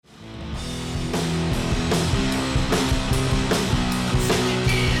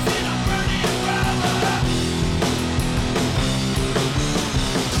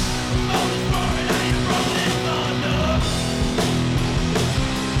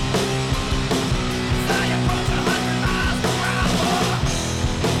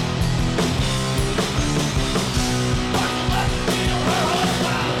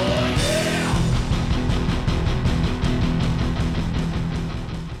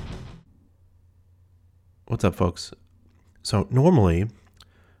What's up, folks? So normally,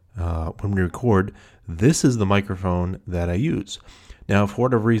 when we record, this is the microphone that I use. Now, for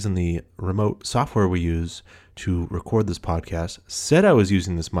whatever reason, the remote software we use to record this podcast said I was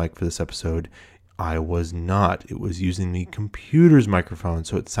using this mic for this episode. I was not. It was using the computer's microphone,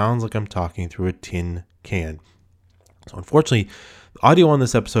 so it sounds like I'm talking through a tin can. So unfortunately, the audio on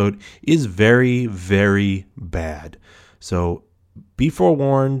this episode is very, very bad. So be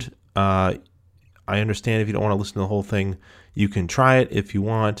forewarned. I understand if you don't want to listen to the whole thing. You can try it if you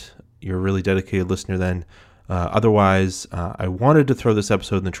want. You're a really dedicated listener then. Otherwise, I wanted to throw this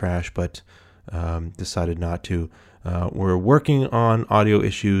episode in the trash, but decided not to. We're working on audio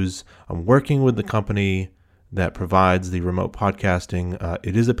issues. I'm working with the company that provides the remote podcasting.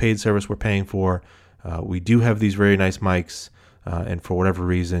 It is a paid service we're paying for. We do have these very nice mics, and for whatever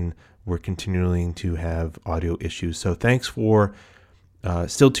reason, we're continuing to have audio issues. So thanks for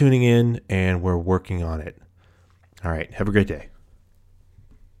still tuning in, and we're working on it. All right, have a great day.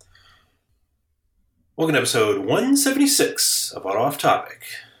 Welcome to episode 176 of Auto Off Topic.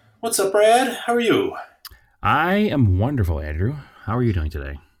 What's up, Brad? How are you? I am wonderful, Andrew. How are you doing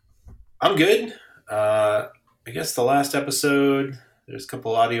today? I'm good. I guess the last episode, there's a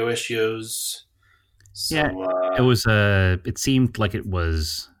couple audio issues. So, it was. It seemed like it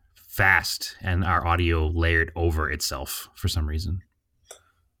was fast, and our audio layered over itself for some reason.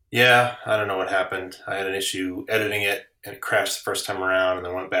 Yeah, I don't know what happened. I had an issue editing it, and it crashed the first time around, and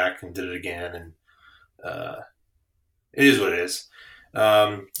then went back and did it again, and it is what it is.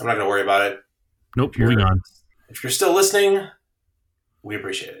 I'm not going to worry about it. Nope, moving on. If you're still listening, we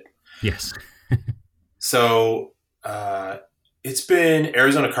appreciate it. Yes. So, it's been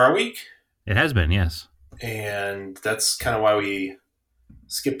Arizona Car Week. It has been, yes. And that's kind of why we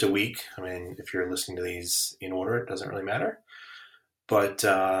skipped a week. I mean, if you're listening to these in order, it doesn't really matter. But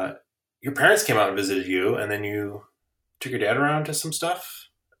your parents came out and visited you, and then you took your dad around to some stuff.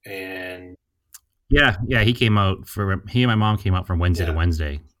 And yeah, he came out he and my mom came out from Wednesday to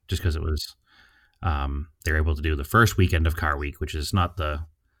Wednesday, just because it was they were able to do the first weekend of Car Week, which is not the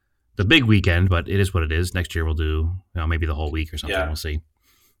big weekend, but it is what it is. Next year we'll do maybe the whole week or something. Yeah. We'll see.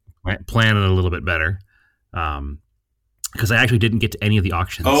 Plan it a little bit better, because I actually didn't get to any of the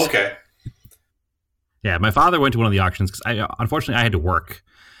auctions. Oh, okay. Yeah, my father went to one of the auctions because unfortunately I had to work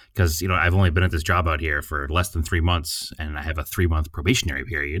because I've only been at this job out here for less than 3 months, and I have a 3-month probationary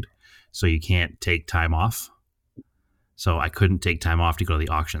period, so you can't take time off. So I couldn't take time off to go to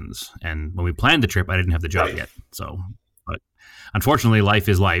the auctions, and when we planned the trip, I didn't have the job yet. So, but unfortunately, life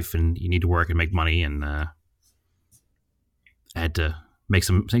is life, and you need to work and make money, and I had to make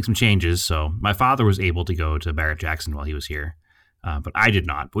some changes. So my father was able to go to Barrett-Jackson while he was here. But I did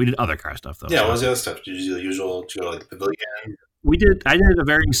not. But we did other car stuff, though. Yeah, what was the other stuff? Did you do the usual, did you go to like the pavilion? I did a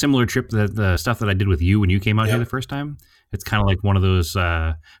very similar trip to the stuff that I did with you when you came out here the first time. It's kind of like one of those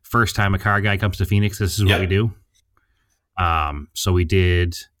first time a car guy comes to Phoenix, this is what we do. So we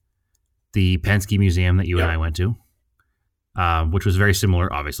did the Penske Museum that you and I went to, which was very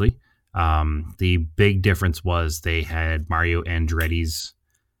similar, obviously. The big difference was they had Mario Andretti's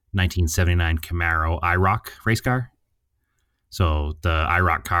 1979 Camaro IROC race car. So the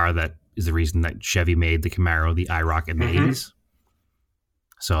IROC car that is the reason that Chevy made the Camaro the IROC in the 80s.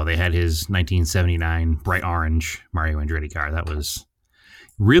 So they had his 1979 bright orange Mario Andretti car. That was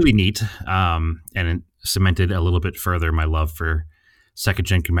really neat, and it cemented a little bit further my love for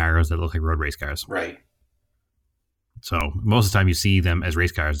second-gen Camaros that look like road race cars. Right. So most of the time you see them as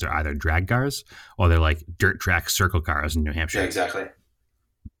race cars, they're either drag cars or they're like dirt track circle cars in New Hampshire. Yeah, exactly.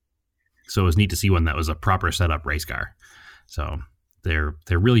 So it was neat to see one that was a proper setup race car. So they're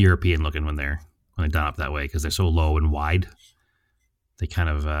really European looking when they're done up that way because they're so low and wide. They kind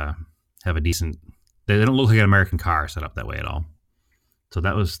of have a decent. They don't look like an American car set up that way at all. So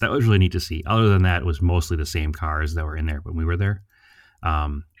that was really neat to see. Other than that, it was mostly the same cars that were in there when we were there.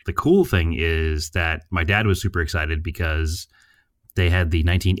 The cool thing is that my dad was super excited because they had the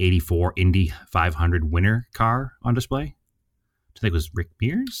 1984 Indy 500 winner car on display. I think it was Rick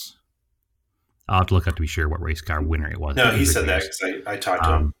Mears. I'll have to look up to be sure what race car winner it was. No, he said that because I talked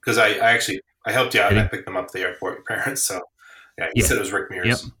to him. Because I helped you out and I picked them up at the airport, your parents. So, he said it was Rick Mears.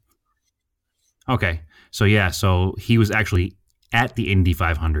 Yep. Okay. So he was actually at the Indy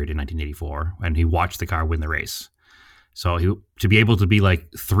 500 in 1984, and he watched the car win the race. So to be able to be like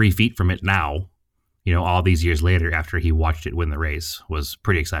 3 feet from it now, all these years later after he watched it win the race was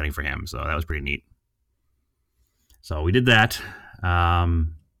pretty exciting for him. So that was pretty neat. So we did that.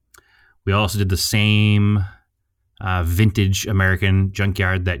 We also did the same vintage American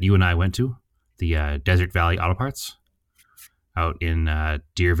junkyard that you and I went to, the Desert Valley Auto Parts out in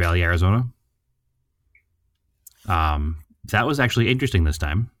Deer Valley, Arizona. That was actually interesting this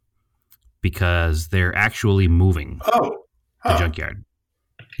time because they're actually moving the junkyard.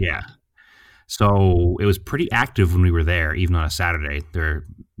 Yeah. So it was pretty active when we were there, even on a Saturday. They're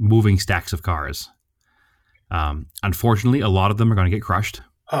moving stacks of cars. Unfortunately, a lot of them are going to get crushed.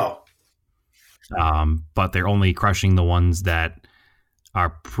 But they're only crushing the ones that are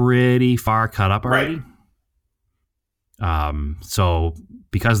pretty far cut up already. Right. So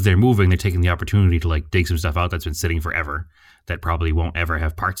because they're moving, they're taking the opportunity to like dig some stuff out that's been sitting forever that probably won't ever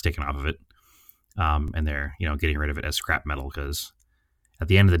have parts taken off of it. And they're, getting rid of it as scrap metal because at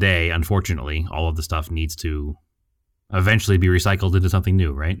the end of the day, unfortunately, all of the stuff needs to eventually be recycled into something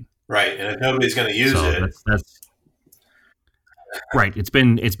new, right? Right, and if nobody's going to use it, that's right. It's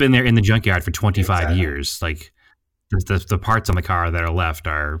been there in the junkyard for 25 years. Like the parts on the car that are left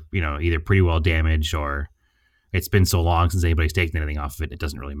are either pretty well damaged or it's been so long since anybody's taken anything off of it, it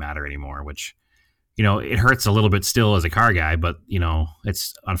doesn't really matter anymore. Which it hurts a little bit still as a car guy, but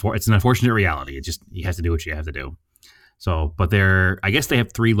it's an unfortunate reality. It just you have to do what you have to do. So, but I guess they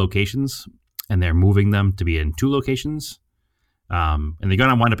have 3 locations, and they're moving them to be in 2 locations. And they're going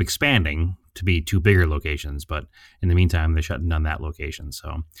to wind up expanding to be 2 bigger locations. But in the meantime, they're shutting down that location.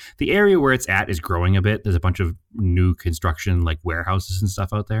 So the area where it's at is growing a bit. There's a bunch of new construction, like warehouses and stuff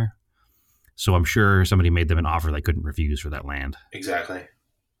out there. So I'm sure somebody made them an offer they couldn't refuse for that land. Exactly.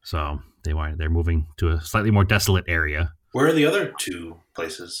 So they're moving to a slightly more desolate area. Where are the other 2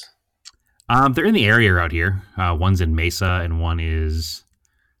 places? They're in the area out here. One's in Mesa, and one is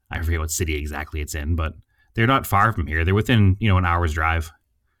I forget what city exactly it's in, but they're not far from here. They're within an hour's drive.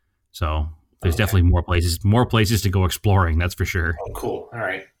 So there's definitely more places to go exploring. That's for sure. Oh, cool! All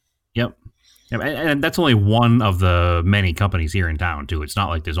right. Yep. And that's only one of the many companies here in town too. It's not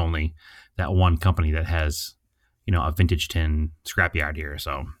like there's only that one company that has a vintage tin scrapyard here.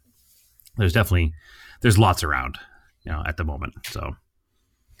 So there's lots around at the moment. So.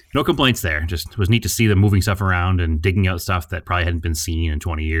 No complaints there. Just it was neat to see them moving stuff around and digging out stuff that probably hadn't been seen in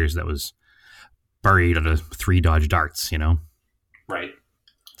 20 years that was buried under 3 Dodge Darts, Right.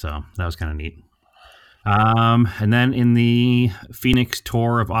 So that was kind of neat. And then in the Phoenix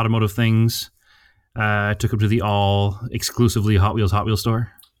tour of automotive things, I took them to the all exclusively Hot Wheels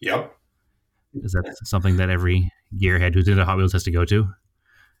store. Yep. Is that something that every gearhead who's into Hot Wheels has to go to?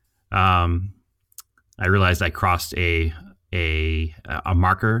 I realized I crossed a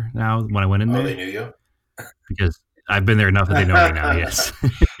marker now when I went in there. Oh, they knew you? Because I've been there enough that they know me now, yes.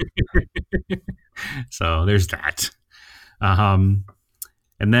 So there's that. And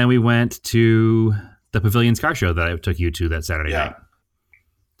then we went to the Pavilions car show that I took you to that Saturday night.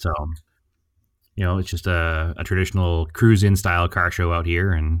 So, it's just a traditional cruise-in style car show out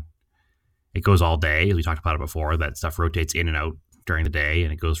here, and it goes all day. As we talked about it before, that stuff rotates in and out during the day,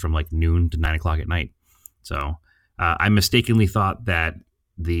 and it goes from like noon to 9 o'clock at night. So I mistakenly thought that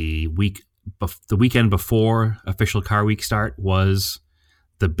the weekend before official car week start was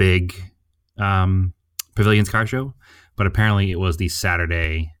the big Pavilions car show, but apparently it was the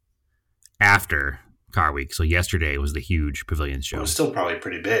Saturday after car week. So yesterday was the huge Pavilions show. It was still probably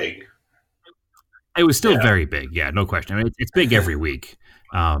pretty big. It was still very big. Yeah, no question. I mean, it's big every week.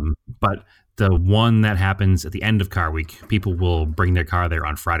 But the one that happens at the end of car week, people will bring their car there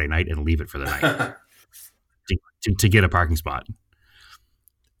on Friday night and leave it for the night. To get a parking spot.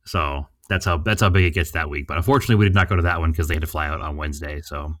 So that's how big it gets that week. But unfortunately, we did not go to that one because they had to fly out on Wednesday.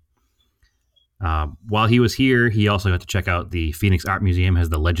 So while he was here, he also got to check out the Phoenix Art Museum has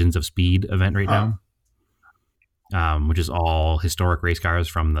the Legends of Speed event right now, which is all historic race cars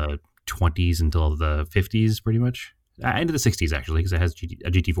from the 20s until the 50s, pretty much. Into the 60s, actually, because it has a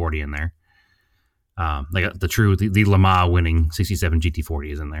GT40 in there. Like the Le Mans winning 67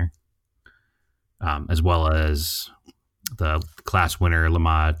 GT40 is in there. As well as the class winner Le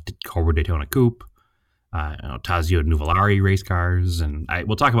Mans Cobra Daytona Coupe, Tazio Nuvolari race cars, and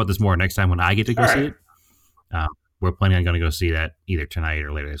we'll talk about this more next time when I get to go see it. We're planning on going to go see that either tonight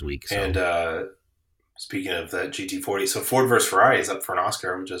or later this week. So. And speaking of that GT40, so Ford vs Ferrari is up for an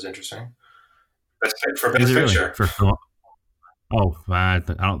Oscar, which is interesting. Best picture. Really? I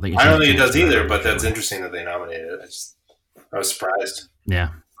don't think. I don't think it does either, but that's interesting that they nominated it. I was surprised. Yeah.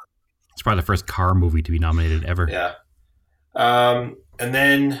 It's probably the first car movie to be nominated ever. Yeah. And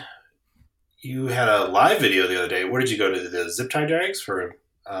then you had a live video the other day. Where did you go to? The zip tie drags for,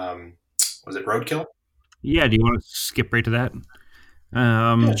 was it Roadkill? Yeah. Do you want to skip right to that?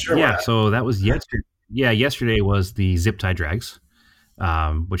 Yeah, sure. Yeah. So that was yesterday. Yeah. Yesterday was the zip tie drags,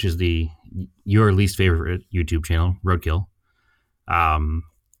 which is your least favorite YouTube channel, Roadkill.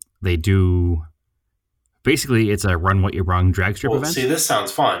 They do. Basically, it's a run what you brung drag strip event. See, this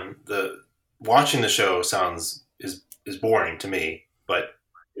sounds fun. Watching the show sounds is boring to me. But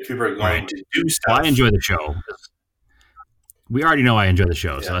if people are going to do stuff, well, I enjoy the show. We already know I enjoy the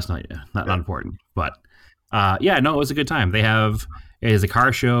show, so that's not important. But it was a good time. It is a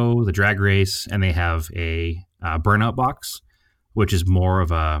car show, the drag race, and they have a burnout box, which is more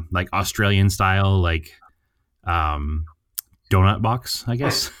of a like Australian style, like donut box, I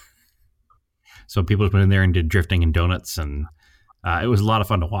guess. So people just went in there and did drifting and donuts, and it was a lot of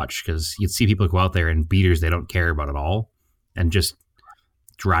fun to watch because you'd see people go out there in beaters they don't care about at all, and just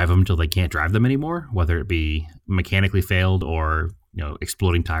drive them till they can't drive them anymore, whether it be mechanically failed or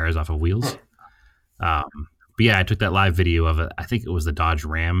exploding tires off of wheels. But yeah, I took that live video of it. I think it was the Dodge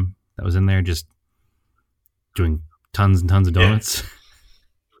Ram that was in there just doing tons and tons of donuts. Yeah.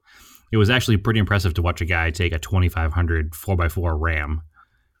 It was actually pretty impressive to watch a guy take a 2500 4x4 Ram,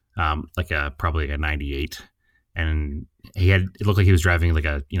 probably a 98, and it looked like he was driving like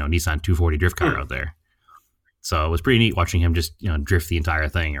a Nissan 240 drift car out there. So it was pretty neat watching him just drift the entire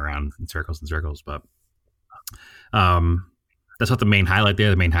thing around in circles and circles. But that's not the main highlight there.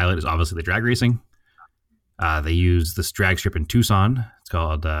 The main highlight is obviously the drag racing. They use this drag strip in Tucson. It's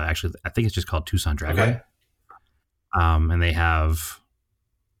called I think it's just called Tucson Dragway. Okay. And they have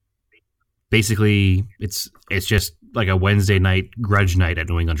basically it's just like a Wednesday night grudge night at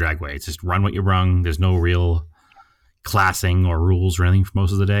New England Dragway. It's just run what you brung. There's no real classing or rules or anything for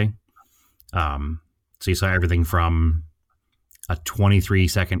most of the day. So you saw everything from a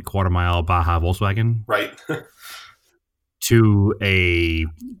 23-second quarter-mile Baja Volkswagen, right, to a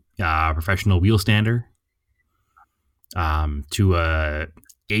professional wheel stander, to a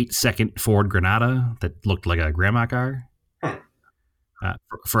 8-second Ford Granada that looked like a grandma car.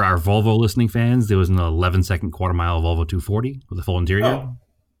 For our Volvo listening fans, there was an 11-second quarter-mile Volvo 240 with a full interior. Oh.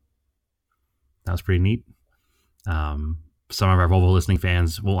 That was pretty neat. Some of our Volvo listening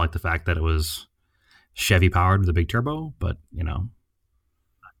fans won't like the fact that it was Chevy powered with a big turbo, but it's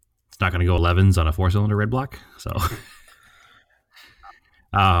not going to go 11s on a 4-cylinder red block. So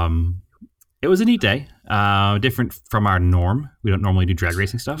it was a neat day, different from our norm. We don't normally do drag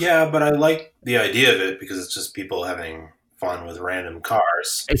racing stuff. Yeah, but I like the idea of it because it's just people having fun with random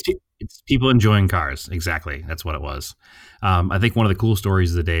cars. It's people enjoying cars. Exactly. That's what it was. I think one of the cool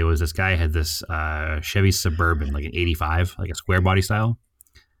stories of the day was this guy had this Chevy Suburban, like an 85, like a square body style.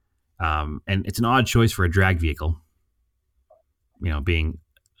 And it's an odd choice for a drag vehicle, being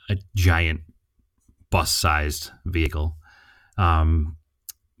a giant bus-sized vehicle.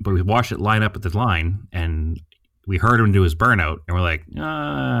 But we watched it line up at the line, and we heard him do his burnout, and we're like,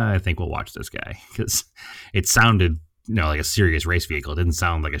 I think we'll watch this guy, because it sounded like a serious race vehicle. It didn't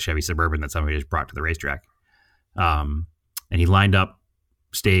sound like a Chevy Suburban that somebody just brought to the racetrack. And he lined up,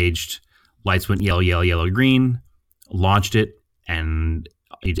 staged, lights went yellow, yellow, yellow, green, launched it, and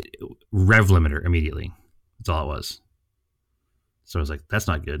he did rev limiter immediately. That's all it was. So I was like, that's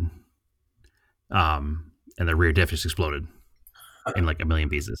not good. And the rear diff just exploded in like a million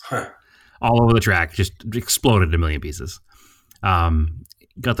pieces. All over the track, just exploded in a million pieces.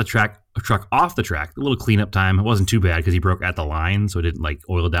 Got the truck off the track. A little cleanup time. It wasn't too bad because he broke at the line, so it didn't like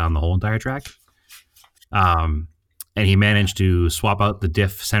oil down the whole entire track. And he managed to swap out the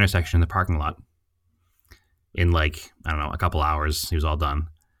diff center section in the parking lot in a couple hours. He was all done.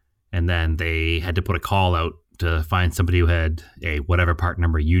 And then they had to put a call out to find somebody who had a whatever part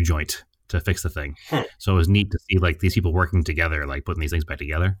number U-joint to fix the thing. So it was neat to see these people working together, putting these things back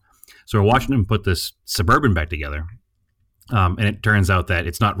together. So we're watching him put this Suburban back together. And it turns out that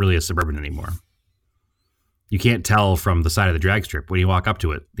it's not really a Suburban anymore. You can't tell from the side of the drag strip. When you walk up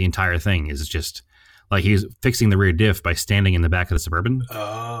to it, the entire thing is just he's fixing the rear diff by standing in the back of the Suburban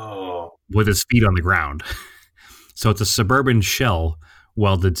with his feet on the ground. So it's a Suburban shell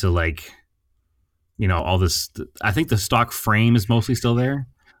welded to all this. I think the stock frame is mostly still there,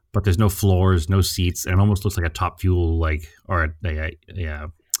 but there's no floors, no seats, and it almost looks like a Top Fuel or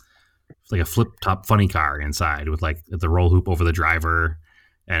a flip top funny car inside with the roll hoop over the driver,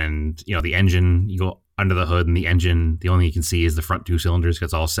 and the engine. You go under the hood, and the engine, the only thing you can see is the front 2 cylinders.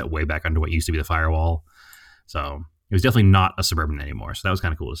 It's all set way back under what used to be the firewall. So it was definitely not a Suburban anymore. So that was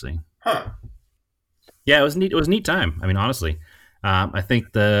kind of cool to see. Huh. Yeah, it was neat. It was a neat time. I mean, honestly, I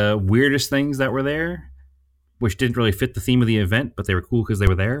think the weirdest things that were there, which didn't really fit the theme of the event, but they were cool because they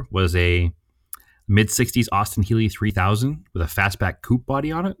were there, was a mid-60s Austin Healey 3000 with a fastback coupe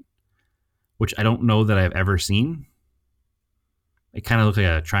body on it, which I don't know that I've ever seen. It kind of looked like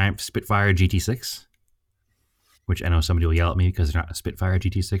a Triumph Spitfire GT6, which I know somebody will yell at me because they're not a Spitfire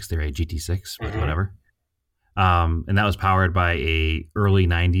GT6, they're a GT6, but whatever. And that was powered by a early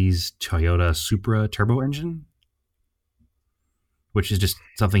 90s Toyota Supra turbo engine, which is just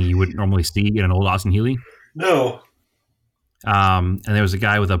something you wouldn't normally see in an old Austin Healey. No. And there was a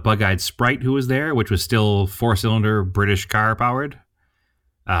guy with a bug-eyed Sprite who was there, which was still 4-cylinder British car powered,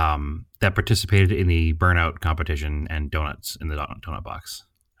 that participated in the Burnout competition and donuts in the donut box.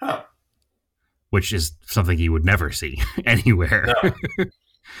 Huh. Which is something you would never see anywhere. No.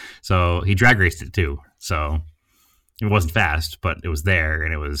 So he drag raced it too. So it wasn't fast, but it was there,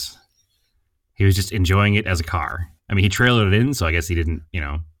 and he was just enjoying it as a car. I mean, he trailered it in, so I guess he didn't,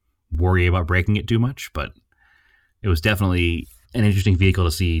 worry about breaking it too much, but it was definitely an interesting vehicle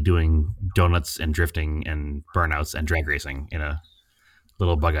to see doing donuts and drifting and burnouts and drag racing in a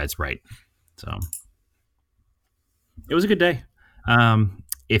little bug-eyed Sprite. So it was a good day.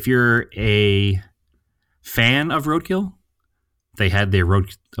 If you're a fan of Roadkill, they had a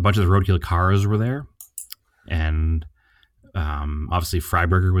bunch of the Roadkill cars were there, and obviously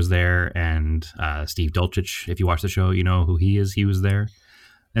Freiberger was there, and Steve Dolchich. If you watch the show, you know who he is. He was there,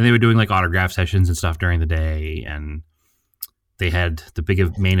 and they were doing like autograph sessions and stuff during the day, and they had the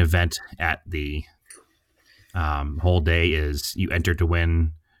big main event at the whole day is you enter to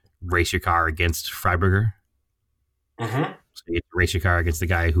win, race your car against Freiberger. Mm-hmm. So you race your car against the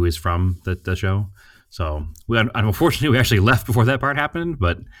guy who is from the show. So unfortunately, we actually left before that part happened,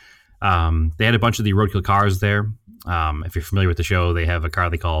 but they had a bunch of the Roadkill cars there. If you're familiar with the show, they have a car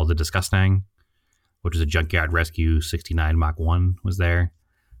they call the Disgustang, which is a Junkyard Rescue 69 Mach 1 was there.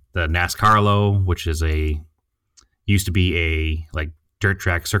 The NASCARlo, which is used to be a like dirt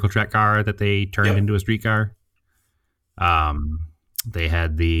track, circle track car that they turned into a street car. They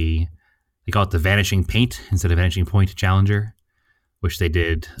had they call it the Vanishing Paint instead of Vanishing Point Challenger, which they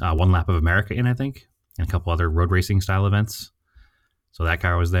did one lap of America in, I think, and a couple other road racing style events. So that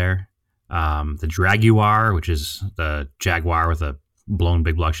car was there. The Draguar, which is the Jaguar with a blown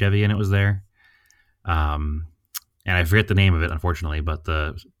big block Chevy in it, was there. And I forget the name of it, unfortunately, but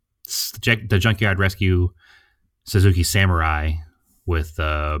the Junkyard Rescue Suzuki Samurai with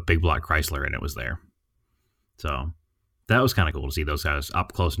the big block Chrysler in it was there. So that was kind of cool to see those guys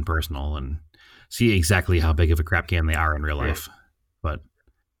up close and personal and see exactly how big of a crap can they are in real life. But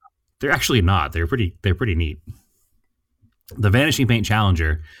they're actually not. They're pretty neat. The Vanishing Paint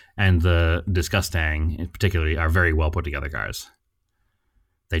Challenger and the Disgustang in particular are very well put together cars.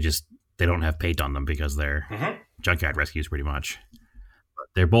 They don't have paint on them because they're junkyard rescues pretty much. But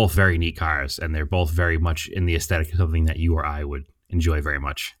they're both very neat cars, and they're both very much in the aesthetic of something that you or I would enjoy very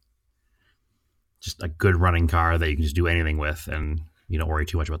much. Just a good running car that you can just do anything with, and you don't worry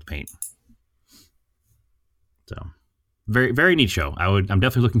too much about the paint. So, very, very neat show. I'm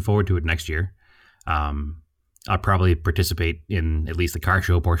definitely looking forward to it next year. I'll probably participate in at least the car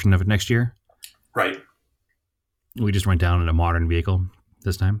show portion of it next year. Right. We just went down in a modern vehicle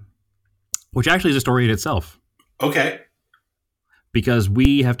this time, which actually is a story in itself. Okay. Because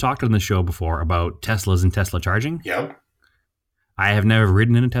we have talked on the show before about Teslas and Tesla charging. Yep. I have never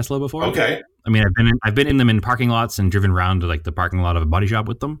ridden in a Tesla before. Okay. I mean, I've been in them in parking lots and driven around to like the parking lot of a body shop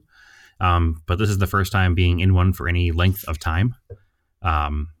with them. But this is the first time being in one for any length of time.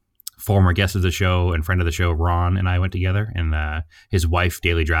 Former guest of the show and friend of the show, Ron, and I went together, and his wife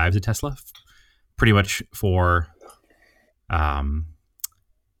daily drives a Tesla, pretty much for, HOV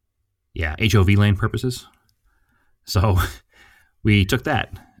lane purposes. So we took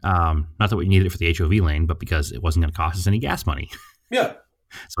that. Not that we needed it for the HOV lane, but because it wasn't going to cost us any gas money. Yeah.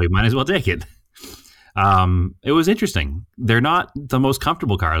 So we might as well take it. It was interesting. They're not the most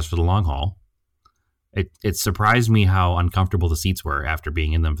comfortable cars for the long haul. It surprised me how uncomfortable the seats were after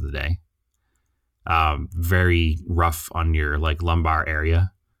being in them for the day. Very rough on your like lumbar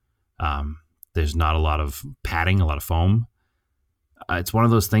area. There's not a lot of padding, a lot of foam. It's one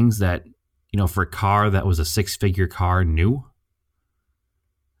of those things that, for a car that was a 6-figure car new,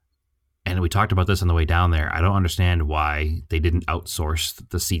 and we talked about this on the way down there, I don't understand why they didn't outsource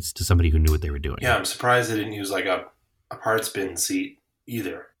the seats to somebody who knew what they were doing. Yeah, I'm surprised they didn't use like a parts bin seat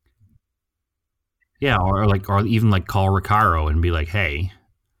either. Yeah, or even call Recaro and be like, hey,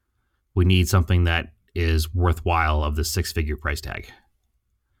 we need something that is worthwhile of the 6-figure price tag.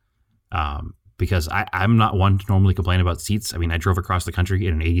 Because I'm not one to normally complain about seats. I mean, I drove across the country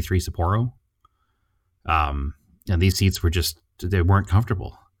in an 83 Sapporo. And these seats they weren't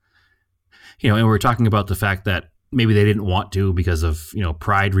comfortable. And we were talking about the fact that maybe they didn't want to because of,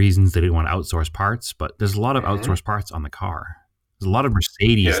 pride reasons. They didn't want to outsource parts, but there's a lot of outsourced parts on the car. There's a lot of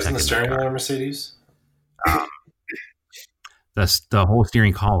Mercedes. Yeah, isn't the steering wheel a Mercedes? The whole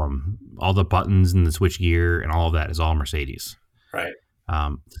steering column, all the buttons and the switch gear and all of that is all Mercedes. Right.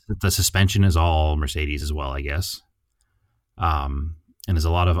 The suspension is all Mercedes as well, I guess. And there's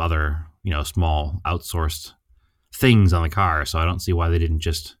a lot of other, small outsourced things on the car. So I don't see why they didn't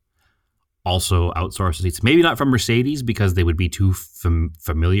just also outsource the seats. Maybe not from Mercedes because they would be too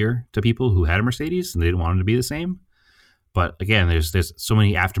familiar to people who had a Mercedes and they didn't want them to be the same. But again, there's so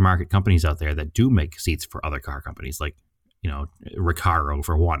many aftermarket companies out there that do make seats for other car companies, like, Recaro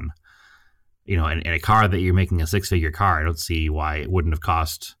for one. And a car that you're making a 6-figure car, I don't see why it wouldn't have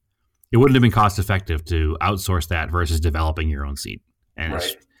been cost effective to outsource that versus developing your own seat. And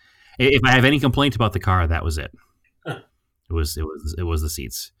Right. If I have any complaint about the car, that was it. Huh. It was the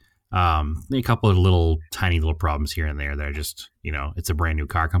seats. A couple of tiny little problems here and there that are just, it's a brand new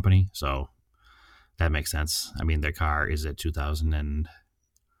car company, so that makes sense. I mean, their car is a 2000 and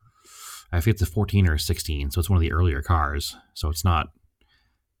I think it's a 14 or a 16, so it's one of the earlier cars. So it's not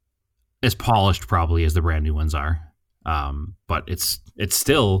as polished probably as the brand new ones are, but it's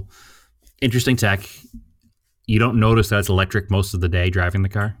still interesting tech. You don't notice that it's electric most of the day driving the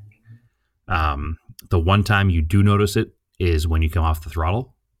car. The one time you do notice it is when you come off the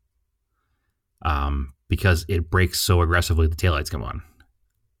throttle, because it brakes so aggressively the taillights come on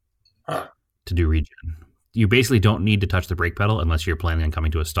to do regen. You basically don't need to touch the brake pedal unless you're planning on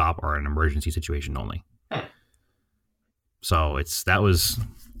coming to a stop or an emergency situation only. So that was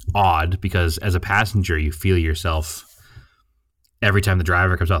odd because as a passenger, you feel yourself every time the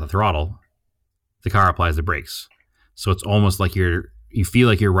driver comes off the throttle, the car applies the brakes. So it's almost like you feel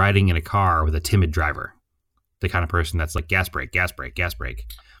like you're riding in a car with a timid driver, the kind of person that's like gas brake, gas brake, gas brake,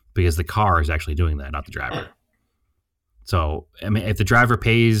 because the car is actually doing that, not the driver. So, I mean, if the driver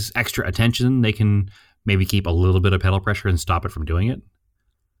pays extra attention, they can maybe keep a little bit of pedal pressure and stop it from doing it.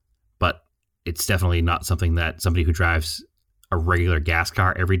 But it's definitely not something that somebody who drives a regular gas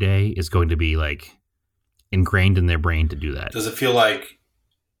car every day is going to be like ingrained in their brain to do that. Does it feel like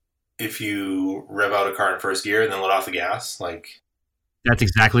if you rev out a car in first gear and then let off the gas, like... That's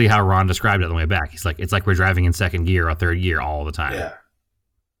exactly how Ron described it on the way back. He's like, it's like we're driving in second gear or third gear all the time. Yeah.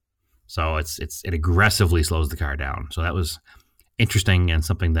 So it aggressively slows the car down. So that was interesting and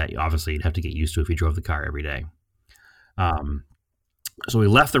something that obviously you'd have to get used to if you drove the car every day. So we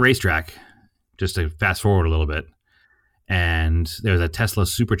left the racetrack, just to fast forward a little bit, and there was a Tesla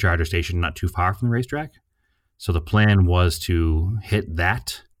supercharger station not too far from the racetrack. So the plan was to hit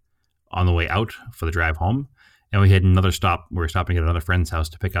that on the way out for the drive home. And we had another stop. We were stopping at another friend's house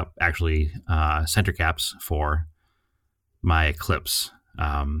to pick up actually center caps for my Eclipse.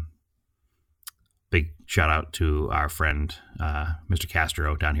 Big shout out to our friend, Mr.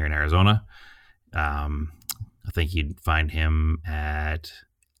 Castro down here in Arizona. I think you'd find him at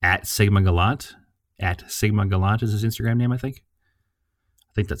Sigma Gallant. At Sigma Gallant is his Instagram name, I think.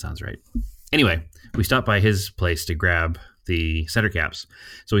 I think that sounds right. Anyway, we stopped by his place to grab the center caps.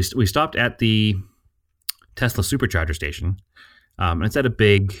 So we stopped at the Tesla supercharger station. And it's at a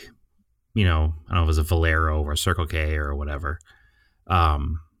big, I don't know if it was a Valero or a Circle K or whatever.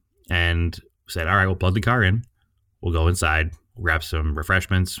 And said, all right, we'll plug the car in. We'll go inside. We'll grab some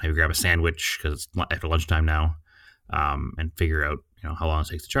refreshments. Maybe grab a sandwich because it's after lunchtime now. And figure out, how long it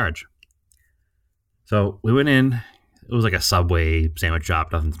takes to charge. So we went in. It was like a Subway sandwich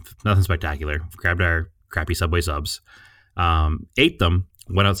shop. Nothing spectacular. Grabbed our crappy Subway subs. Ate them.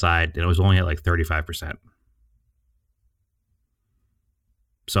 Went outside. And it was only at like 35%.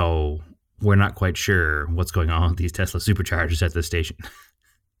 So we're not quite sure what's going on with these Tesla superchargers at this station.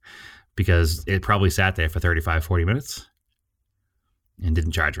 Because it probably sat there for 35, 40 minutes and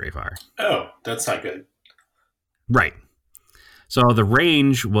didn't charge very far. Oh, that's not good. Right. So the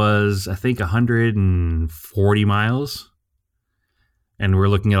range was, I think, 140 miles. And we're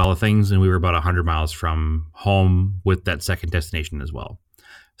looking at all the things, and we were about 100 miles from home with that second destination as well.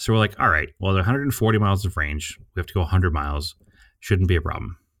 So we're like, all right, well, there's 140 miles of range. We have to go 100 miles. Shouldn't be a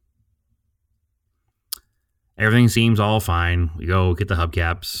problem. Everything seems all fine. We go get the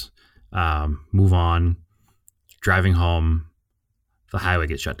hubcaps. Move on, driving home, the highway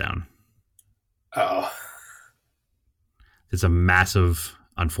gets shut down. Uh-oh. It's a massive,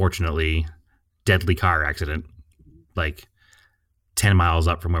 unfortunately, deadly car accident, like 10 miles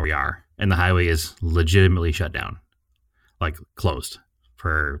up from where we are. And the highway is legitimately shut down, like closed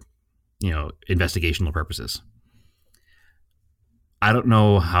for, investigational purposes. I don't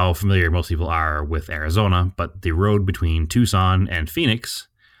know how familiar most people are with Arizona, but the road between Tucson and Phoenix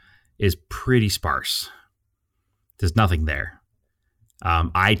is pretty sparse. There's nothing there.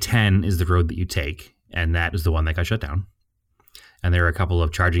 I-10 is the road that you take, and that is the one that got shut down. And there are a couple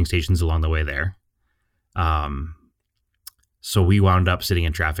of charging stations along the way there. So we wound up sitting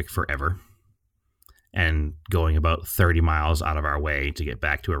in traffic forever and going about 30 miles out of our way to get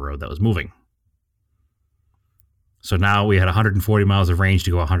back to a road that was moving. So now we had 140 miles of range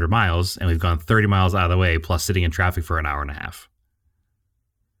to go 100 miles, and we've gone 30 miles out of the way, plus sitting in traffic for an hour and a half.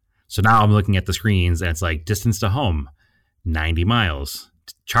 So now I'm looking at the screens and it's like distance to home, 90 miles,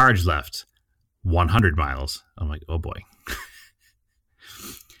 charge left, 100 miles. I'm like, oh boy.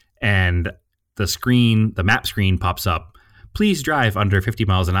 And the map screen pops up. Please drive under 50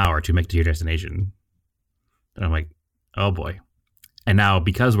 miles an hour to make it to your destination. And I'm like, oh boy. And now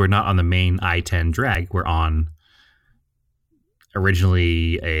because we're not on the main I-10 drag, we're on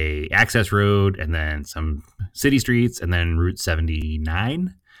originally a access road and then some city streets and then Route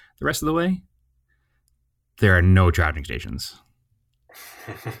 79 the rest of the way. There are no charging stations.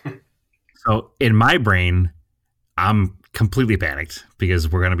 So in my brain, I'm completely panicked because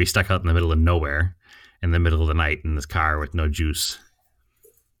we're going to be stuck out in the middle of nowhere in the middle of the night in this car with no juice.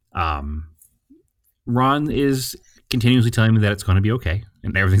 Ron is continuously telling me that it's going to be okay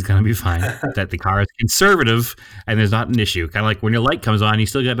and everything's going to be fine, that the car is conservative and there's not an issue. Kind of like when your light comes on, you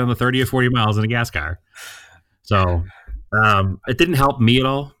still get another 30 or 40 miles in a gas car. So it didn't help me at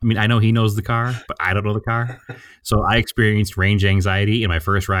all. I mean, I know he knows the car, but I don't know the car. So I experienced range anxiety in my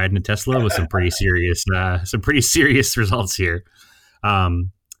first ride in a Tesla with some pretty serious results here.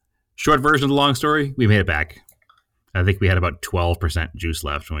 Short version of the long story, we made it back. I think we had about 12% juice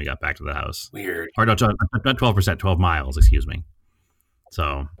left when we got back to the house. Weird. Or no, not 12%, 12 miles, excuse me.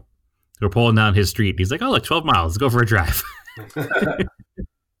 So we're pulling down his street. He's like, oh, look, 12 miles. Let's go for a drive.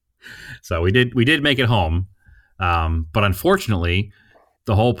 So we did make it home. But unfortunately,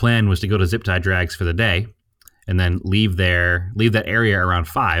 the whole plan was to go to Zip Tie Drags for the day and then leave that area around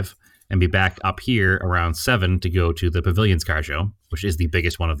 5 and be back up here around 7 to go to the Pavilions Car Show, which is the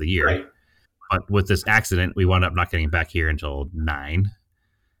biggest one of the year. Right. But with this accident, we wound up not getting back here until 9.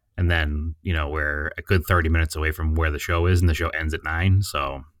 And then, we're a good 30 minutes away from where the show is, and the show ends at 9.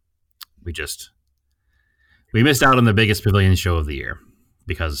 So we missed out on the biggest pavilion show of the year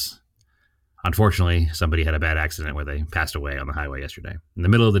because, unfortunately, somebody had a bad accident where they passed away on the highway yesterday in the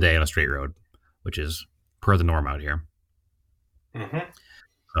middle of the day on a straight road, which is per the norm out here. Mm-hmm.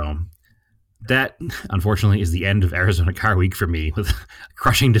 So that, unfortunately, is the end of Arizona Car Week for me, with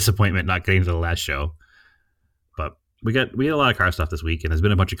crushing disappointment not getting to the last show. But we had a lot of car stuff this week, and there's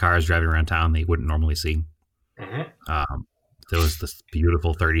been a bunch of cars driving around town that you wouldn't normally see. Mm-hmm. There was this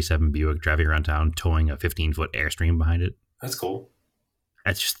beautiful 37 Buick driving around town, towing a 15-foot Airstream behind it. That's cool.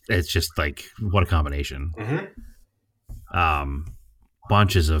 It's just like, what a combination. Mm-hmm.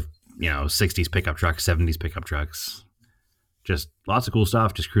 Bunches of 60s pickup trucks, 70s pickup trucks, just lots of cool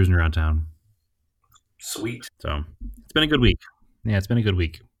stuff, just cruising around town. Sweet. So it's been a good week. Yeah, it's been a good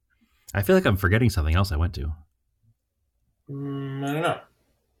week. I feel like I'm forgetting something else I went to. I don't know.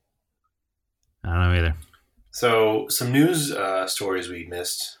 I don't know either. So some news stories we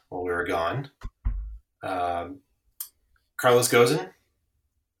missed while we were gone. Carlos Ghosn,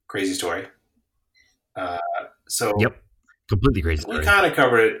 crazy story. Yep, completely crazy story. We kind of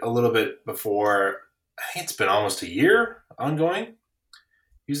covered it a little bit before. I think it's been almost a year ongoing.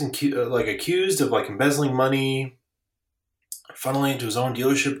 He was accused of embezzling money, funneling into his own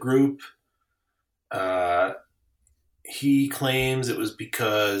dealership group. He claims it was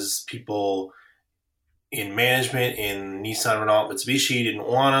because people in management in Nissan, Renault, Mitsubishi didn't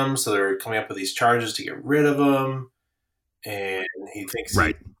want him, so they're coming up with these charges to get rid of him. And he thinks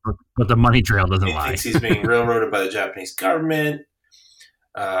but the money trail doesn't lie. He thinks he's being railroaded by the Japanese government.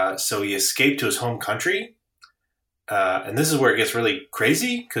 So he escaped to his home country. And this is where it gets really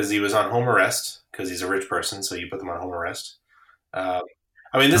crazy because he was on home arrest because he's a rich person. So you put them on home arrest.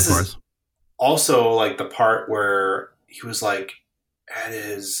 This is also the part where he was at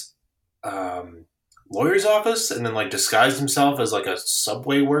his lawyer's office and then disguised himself as a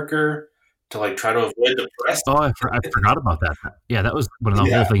subway worker to try to avoid the press. Oh, I forgot about that. Yeah, that was when the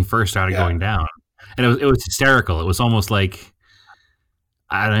whole thing first started going down, and it was hysterical. It was almost like,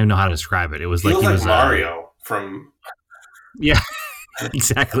 I don't even know how to describe it. It was he was Mario from. Yeah,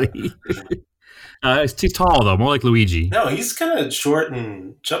 exactly. He's tall though, more like Luigi. No, he's kind of short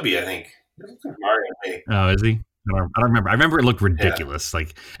and chubby. I think. Mario. Oh, is he? I don't remember. I remember it looked ridiculous.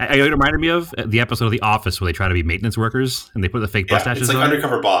 It reminded me of the episode of The Office where they try to be maintenance workers and they put the fake mustaches on. It's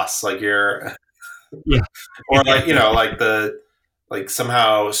Undercover Boss. You're... Yeah. Or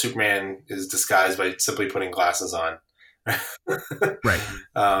somehow Superman is disguised by simply putting glasses on. Right.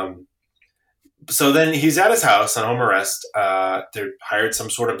 So then he's at his house on home arrest. They hired some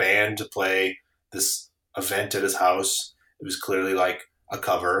sort of band to play this event at his house. It was clearly a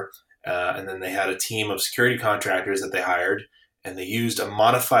cover. And then they had a team of security contractors that they hired, and they used a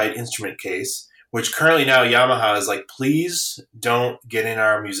modified instrument case, which currently now Yamaha is please don't get in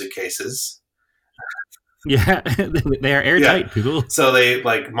our music cases. Yeah, they are airtight, people. So they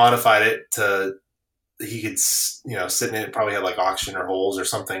modified it to he could sit in it. Probably had auction or holes or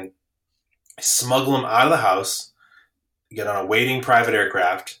something smuggle him out of the house, get on a waiting private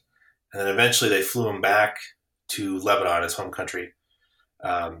aircraft, and then eventually they flew him back to Lebanon, his home country.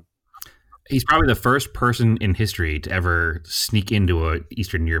 He's probably the first person in history to ever sneak into an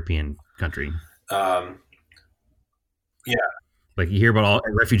Eastern European country. Yeah. Like you hear about all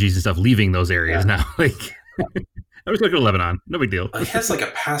refugees and stuff leaving those areas now. Like, I'm just going to go to Lebanon. No big deal. He has like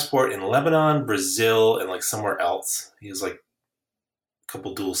a passport in Lebanon, Brazil, and like somewhere else. He has like a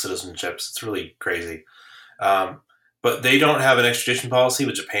couple dual citizenships. It's really crazy. But they don't have an extradition policy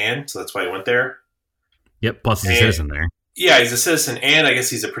with Japan, so that's why he went there. Yep, plus he's a citizen there. Yeah, he's a citizen, and I guess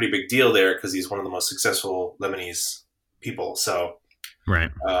he's a pretty big deal there because he's one of the most successful Lebanese people. So, right.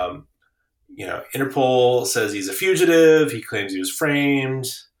 Interpol says he's a fugitive. He claims he was framed.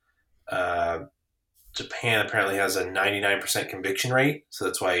 Japan apparently has a 99% conviction rate, so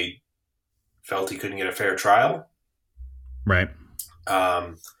that's why he felt he couldn't get a fair trial. Right.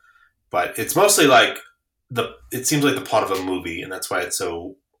 But it's mostly like it seems like the plot of a movie, and that's why it's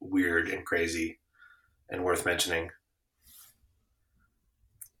so weird and crazy and worth mentioning.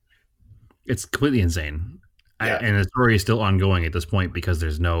 It's completely insane. Yeah. And the story is still ongoing at this point because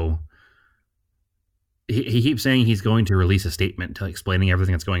there's no... He keeps saying he's going to release a statement explaining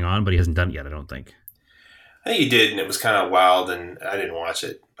everything that's going on, but he hasn't done it yet, I don't think. I think he did, and it was kind of wild, and I didn't watch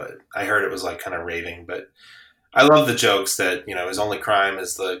it, but I heard it was like kind of raving. But I love the jokes that, his only crime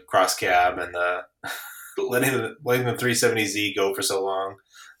is the cross cab and the letting the 370Z go for so long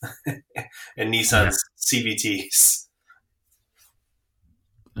and Nissan's CVTs.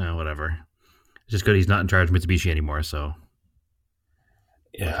 Whatever. It's just good he's not in charge of Mitsubishi anymore, so...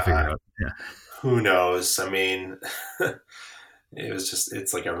 Yeah. Who knows? I mean,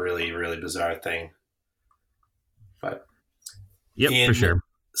 it's like a really, really bizarre thing. But yep, for sure.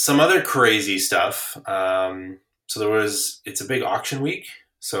 Some other crazy stuff. So it's a big auction week.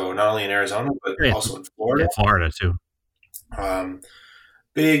 So not only in Arizona, but also in Florida. Yeah, Florida too.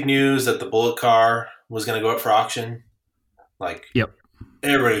 Big news that the Bullet car was going to go up for auction. Yep.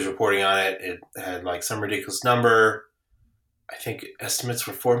 Everybody was reporting on it. It had like some ridiculous number. I think estimates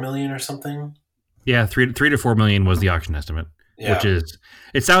were $4 million or something. Yeah, 3 to 4 million was the auction estimate. Yeah. Which is,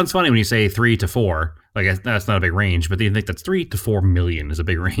 it sounds funny when you say 3 to 4. Like that's not a big range, but you think that's 3 to 4 million is a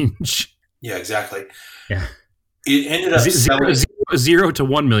big range. Yeah, exactly. Yeah. It ended up zero to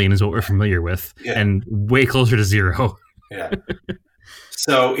 1 million is what we're familiar with, and way closer to 0. Yeah.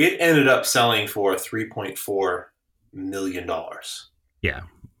 So it ended up selling for $3.4 million. Yeah,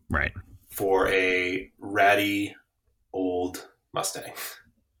 right. For a ratty old Mustang.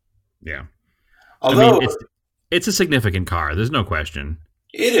 Yeah. Although it's a significant car, there's no question.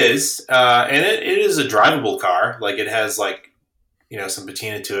 It is, and it is a drivable car. Like it has some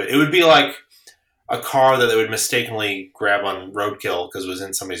patina to it. It would be like a car that they would mistakenly grab on roadkill because it was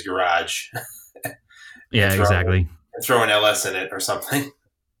in somebody's garage. Yeah, exactly. And throw an LS in it or something.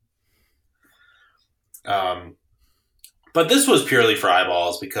 But this was purely for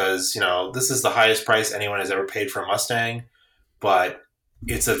eyeballs because, this is the highest price anyone has ever paid for a Mustang, but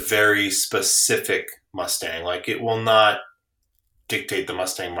it's a very specific Mustang. Like it will not dictate the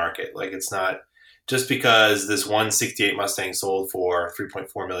Mustang market. Like it's not just because this 168 Mustang sold for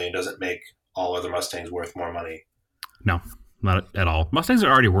 $3.4 million doesn't make all other Mustangs worth more money. No, not at all. Mustangs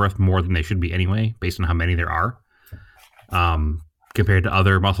are already worth more than they should be anyway, based on how many there are, compared to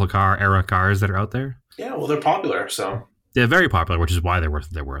other muscle car era cars that are out there. Yeah, well, they're popular, so they're very popular, which is why they're worth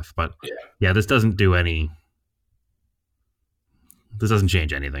what they're worth. But yeah, this doesn't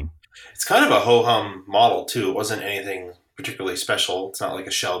change anything. It's kind of a ho-hum model too. It wasn't anything particularly special. It's not like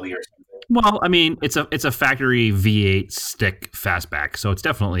a Shelby or something. Well, I mean, it's a factory V8 stick fastback, so it's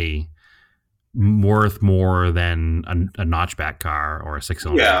definitely worth more than a notchback car or a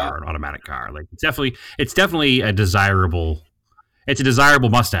 6-cylinder car or an automatic car. Like it's definitely a desirable. It's a desirable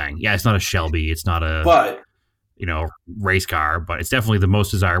Mustang. Yeah, it's not a Shelby. It's not a race car, but it's definitely the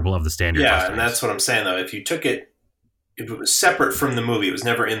most desirable of the standard. Yeah, Mustangs. And that's what I'm saying though. If it was separate from the movie, it was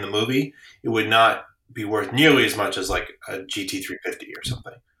never in the movie, it would not be worth nearly as much as like a GT350 or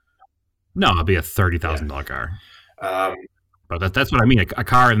something. No, it'd be a $30,000 car. But that's what I mean. A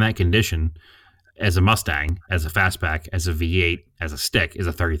car in that condition, as a Mustang, as a fastback, as a V8, as a stick, is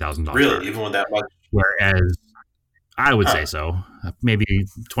a $30,000. Really, car. even with that much? Whereas I would say so, maybe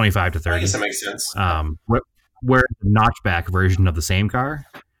 25 to 30. I guess that makes sense. Where the notchback version of the same car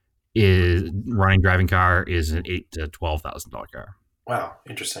is driving car is an $8,000 to $12,000 car. Wow,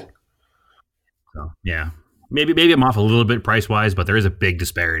 interesting. So yeah, maybe I'm off a little bit price wise, but there is a big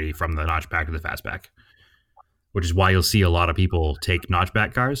disparity from the notchback to the fastback, which is why you'll see a lot of people take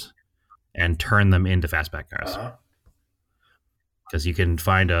notchback cars and turn them into fastback cars. because you can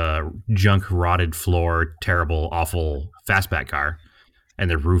find a junk, rotted floor, terrible, awful fastback car,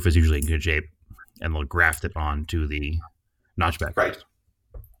 and the roof is usually in good shape, and they'll graft it onto the notchback. Right. Cars.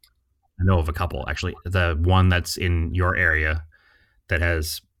 I know of a couple actually. The one that's in your area that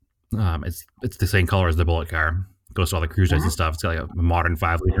has it's the same color as the Bullet car. Goes to all the cruise days and stuff. It's got like a modern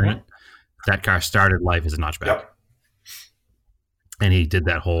 5-liter in it. That car started life as a notchback. Yep. And he did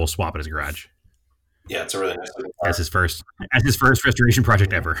that whole swap at his garage. Yeah, it's a really nice car. As his first restoration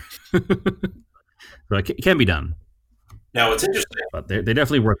project ever. So it can be done. Now, it's interesting. But they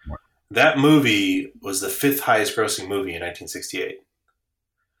definitely work more. That movie was the 5th highest grossing movie in 1968.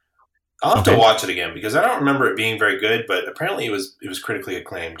 I'll have to watch it again because I don't remember it being very good, but apparently it was critically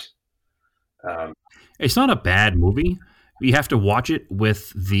acclaimed. It's not a bad movie. You have to watch it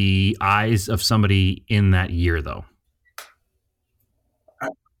with the eyes of somebody in that year, though.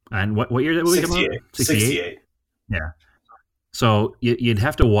 And what year did that movie come out? 68. Yeah. So you'd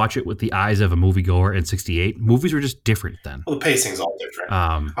have to watch it with the eyes of a moviegoer in 68. Movies were just different then. Well, the pacing's all different.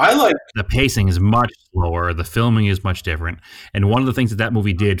 I like the pacing is much slower. The filming is much different. And one of the things that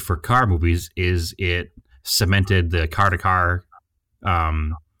movie did for car movies is it cemented the car-to-car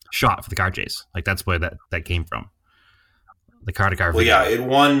shot for the car chase. Like that's where that came from. The car-to-car. Well, yeah, it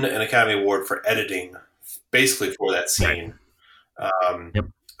won an Academy Award for editing, basically for that scene. Right. Yep.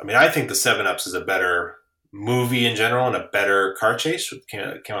 I mean, I think the 7-Ups is a better movie in general and a better car chase. It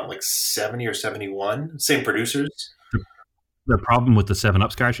came out like 70 or 71. Same producers. The problem with the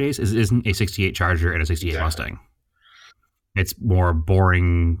 7-Up car chase is it isn't a 68 Charger and a 68 Mustang. It's more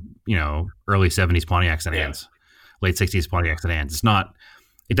boring, early 70s Pontiac sedans, late 60s Pontiac sedans. It's not.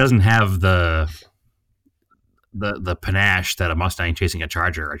 It doesn't have the panache that a Mustang chasing a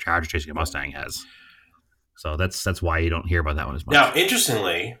Charger or a Charger chasing a Mustang has. So that's why you don't hear about that one as much. Now,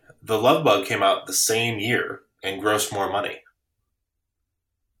 interestingly, The Love Bug came out the same year and grossed more money.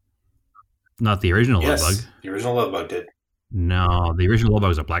 Not the original Love Bug. The original Love Bug did. No, the original Love Bug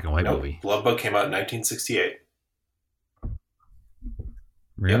was a black and white movie. Love Bug came out in 1968.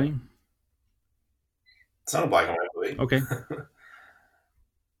 Really? Yep. It's not a black and white movie. Okay.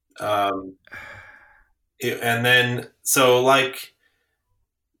 And then, so like,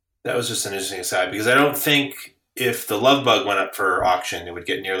 that was just an interesting aside because I don't think if the Love Bug went up for auction, it would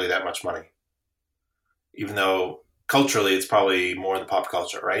get nearly that much money. Even though culturally, it's probably more in the pop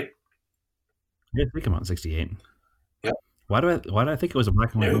culture, right? Yeah, they come out in 68. Yep. Why do I think it was a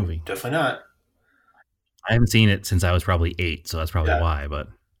black and white movie? Definitely not. I haven't seen it since I was probably 8, so that's probably why. But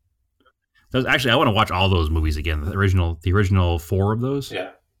I want to watch all those movies again. The original 4 of those. Yeah.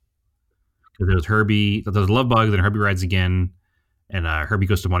 There was Herbie. There was Love Bug. Then Herbie Rides Again, and Herbie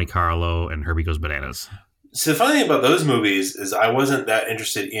Goes to Monte Carlo, and Herbie Goes Bananas. So the funny thing about those movies is I wasn't that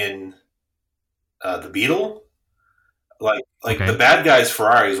interested in the Beetle. Like the bad guys'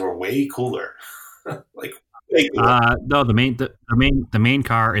 Ferraris were way cooler. Way cooler. No, the main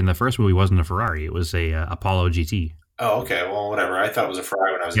car in the first movie wasn't a Ferrari. It was a Apollo GT. Oh, okay. Well, whatever. I thought it was a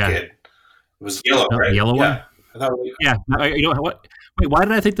Ferrari when I was a kid. It was yellow, right? The yellow one? I thought it was... Yeah. You know what? Wait, why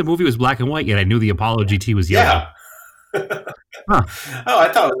did I think the movie was black and white, yet I knew the Apollo GT was yellow? Yeah. Oh, I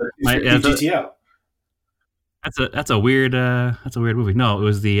thought it was a GTO. That's a weird movie. No, it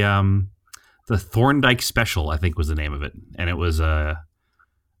was the Thorndike Special, I think was the name of it. And it was a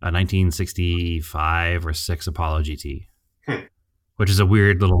 1965 or 6 Apollo GT. Which is a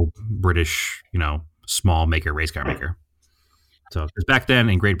weird little British, small maker, race car maker. So, because back then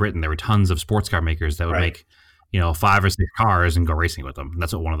in Great Britain, there were tons of sports car makers that would make, 5 or 6 cars and go racing with them. And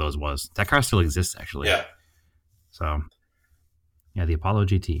that's what one of those was. That car still exists, actually. Yeah. So, yeah, the Apollo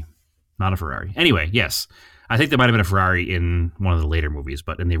GT, not a Ferrari. Anyway, yes, I think there might have been a Ferrari in one of the later movies,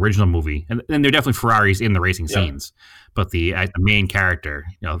 but in the original movie, and there are definitely Ferraris in the racing scenes. But the main character,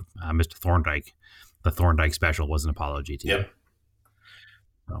 Mr. Thorndike, the Thorndike Special was an Apollo GT. Yep.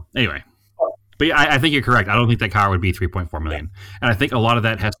 So, anyway. But yeah, I think you're correct. I don't think that car would be $3.4 million. And I think a lot of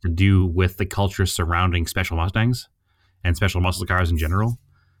that has to do with the culture surrounding special Mustangs and special muscle cars in general.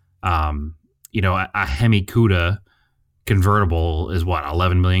 A Hemi Cuda convertible is what,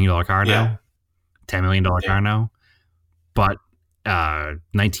 $11 million car now? $10 million car now? But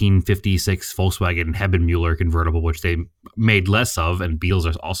 1956 Volkswagen Hebenmuller convertible, which they made less of, and Beetles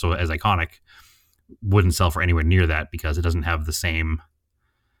are also as iconic, wouldn't sell for anywhere near that because it doesn't have the same...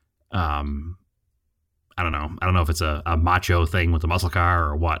 I don't know if it's a macho thing with a muscle car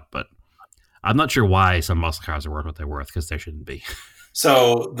or what, but I'm not sure why some muscle cars are worth what they're worth because they shouldn't be.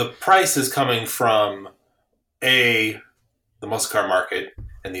 So the price is coming from the muscle car market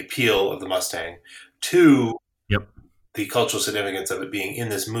and the appeal of the Mustang, 2, the cultural significance of it being in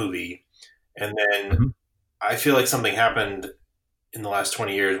this movie, and then I feel like something happened in the last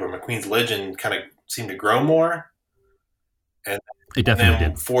 20 years where McQueen's Legend kind of seemed to grow more. And it definitely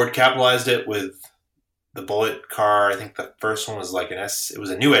then did. Ford capitalized it with the Bullitt car. I think the first one was like it was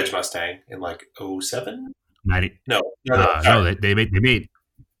a new Edge Mustang in like 07? 90. No, they made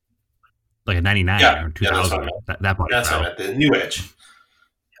like a 99 or 2000. That's what I meant, the new Edge.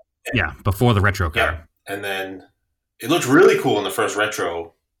 Yeah, before the retro car. Yeah. And then it looked really cool in the first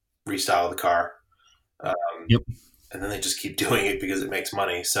retro restyle of the car. And then they just keep doing it because it makes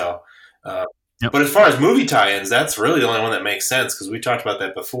money. So, but as far as movie tie-ins, that's really the only one that makes sense because we talked about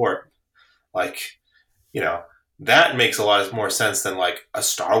that before. Like, that makes a lot more sense than like a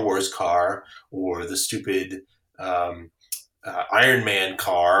Star Wars car or the stupid Iron Man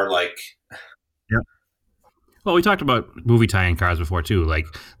car. Like, well, we talked about movie tie-in cars before too. Like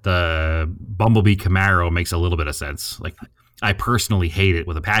the Bumblebee Camaro makes a little bit of sense. Like I personally hate it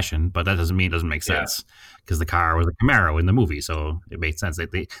with a passion, but that doesn't mean it doesn't make sense because the car was a Camaro in the movie, so it made sense.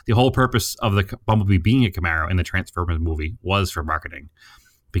 The whole purpose of the Bumblebee being a Camaro in the Transformers movie was for marketing,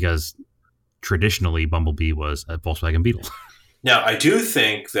 because traditionally Bumblebee was a Volkswagen Beetle. Now, I do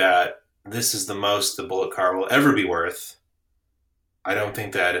think that this is the most the Bullitt car will ever be worth. I don't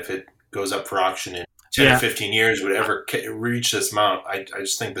think that if it goes up for auction in 10 or 15 years would ever reach this amount. I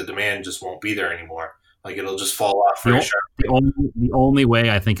just think the demand just won't be there anymore. Like it'll just fall off very sharply. The only way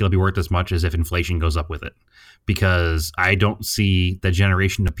I think it'll be worth as much is if inflation goes up with it, because I don't see the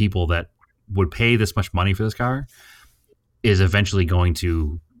generation of people that would pay this much money for this car is eventually going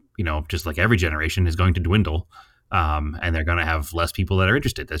to, just like every generation, is going to dwindle. And they're going to have less people that are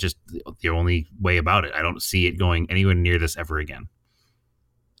interested. That's just the only way about it. I don't see it going anywhere near this ever again.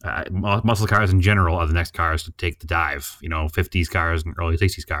 Muscle cars in general are the next cars to take the dive. 50s cars and early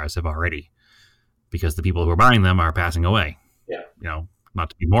 60s cars have already, because the people who are buying them are passing away. Yeah. Not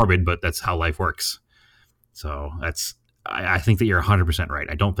to be morbid, but that's how life works. So I think that you're 100% right.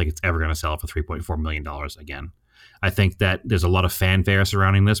 I don't think it's ever going to sell for $3.4 million again. I think that there's a lot of fanfare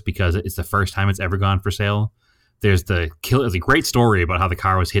surrounding this because it's the first time it's ever gone for sale. There's a great story about how the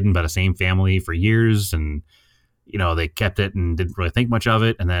car was hidden by the same family for years, and they kept it and didn't really think much of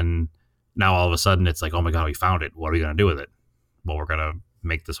it. And then now all of a sudden it's like, oh my God, we found it. What are we going to do with it? Well, we're going to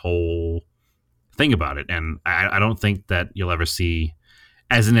make this whole thing about it. And I don't think that you'll ever see,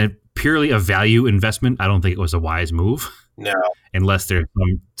 as in purely a value investment, I don't think it was a wise move. No. Unless there's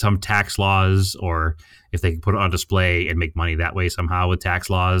some tax laws, or if they can put it on display and make money that way somehow with tax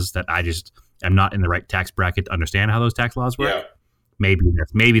laws that I just am not in the right tax bracket to understand how those tax laws work. Yeah.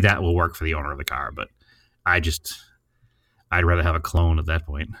 Maybe that will work for the owner of the car, but I'd rather have a clone at that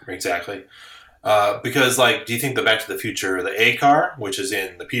point. Exactly. Because, do you think the Back to the Future, the A car, which is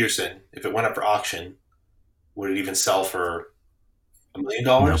in the Peterson, if it went up for auction, would it even sell for $1 million?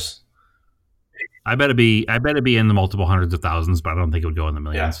 No. I bet it'd be in the multiple hundreds of thousands, but I don't think it would go in the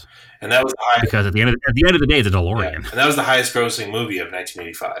millions. Yeah. And that was the highest, because at the end of the day, it's a DeLorean. Yeah. And that was the highest grossing movie of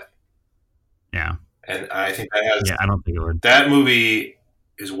 1985. Yeah. And I think that has. Yeah, I don't think it would. That movie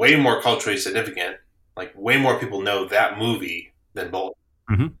is way more culturally significant. Like, way more people know that movie than Bullitt.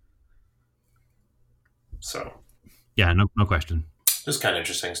 Mm-hmm. So. Yeah, no question. Just kind of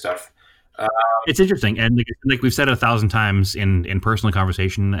interesting stuff. It's interesting, and like we've said it 1,000 times in personal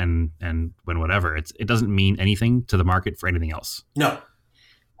conversation and when whatever, it doesn't mean anything to the market for anything else. No.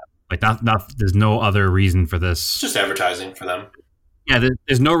 Like, there's no other reason for this. It's just advertising for them. Yeah,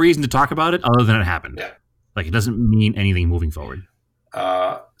 there's no reason to talk about it other than it happened. Yeah. Like, it doesn't mean anything moving forward.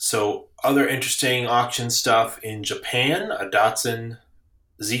 So other interesting auction stuff in Japan, a Datsun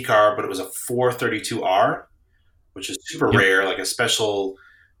Z car, but it was a 432R, which is super rare, like a special.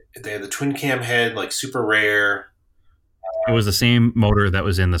 They had the twin cam head, like super rare. It was the same motor that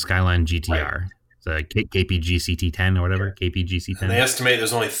was in the Skyline GTR, the KPG CT10 or whatever, KPG CT10. And they estimate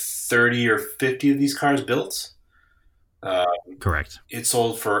there's only 30 or 50 of these cars built. Correct. It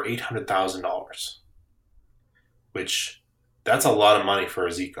sold for $800,000, which that's a lot of money for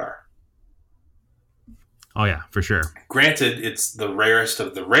a Z car. Oh yeah, for sure. Granted, it's the rarest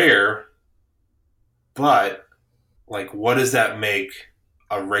of the rare, but what does that make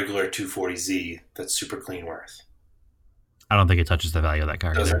a regular 240Z that's super clean worth? I don't think it touches the value of that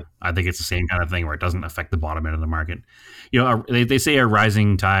car either. I think it's the same kind of thing where it doesn't affect the bottom end of the market. They say a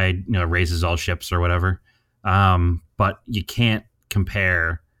rising tide, raises all ships or whatever. But you can't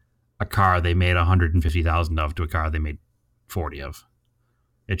compare a car they made $150,000 of to a car they made 40 of.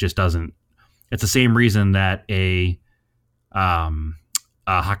 It just doesn't. It's the same reason that a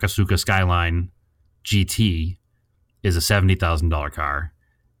Hakasuka Skyline GT is a $70,000 car,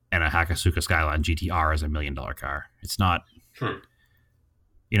 and a Hakasuka Skyline GTR is $1 million car. It's not.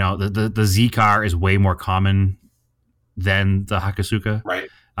 The Z car is way more common than the Hakosuka. Right.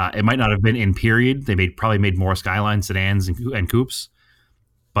 It might not have been in period. They probably made more Skyline sedans and coupes,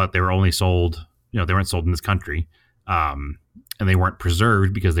 but they were only sold. They weren't sold in this country, and they weren't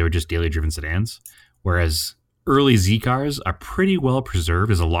preserved because they were just daily driven sedans. Whereas early Z cars are pretty well preserved.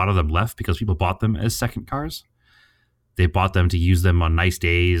 There's a lot of them left because people bought them as second cars. They bought them to use them on nice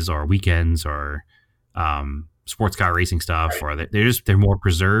days or weekends or sports car racing stuff, or they're more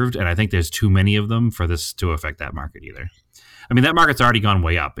preserved. And I think there's too many of them for this to affect that market either. I mean, that market's already gone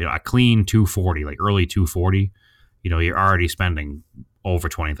way up. A clean 240, like early 240, you're already spending over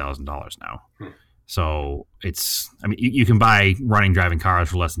 $20,000 now. So you can buy running, driving cars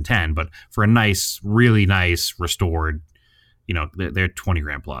for less than 10, but for a nice, really nice restored, they're 20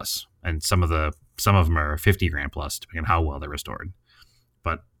 grand plus. And some of them are 50 grand plus, depending on how well they're restored.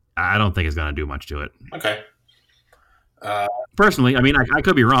 But I don't think it's going to do much to it. Okay. Personally, I mean, I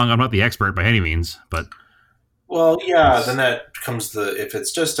could be wrong. I'm not the expert by any means, but. Well, yeah, then that comes if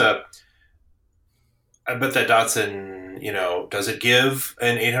it's just I bet that Datsun, does it give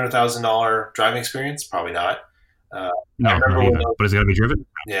an $800,000 driving experience? Probably not. No, but is it going to be driven?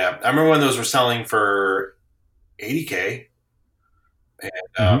 Yeah. I remember when those were selling for $80K,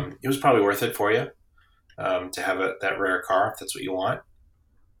 and it was probably worth it for you to have that rare car if that's what you want.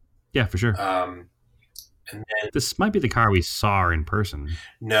 Yeah, for sure. And then, this might be the car we saw in person.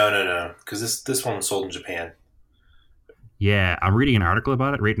 No, because this one was sold in Japan. Yeah, I'm reading an article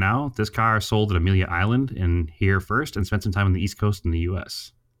about it right now. This car sold at Amelia Island and here first and spent some time on the East Coast in the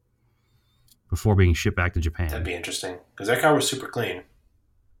U.S. before being shipped back to Japan. That'd be interesting because that car was super clean.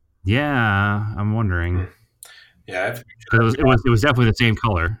 Yeah, I'm wondering. Yeah, it was definitely the same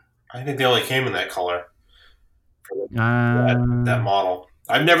color. I think they only came in that color for that model.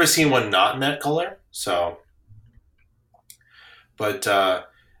 I've never seen one not in that color. So, but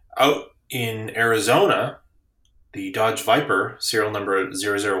out in Arizona, the Dodge Viper, serial number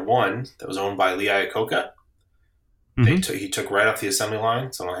 001, that was owned by Lee Iacocca, he took right off the assembly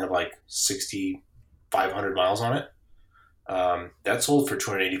line, so it only had like 6,500 miles on it. That sold for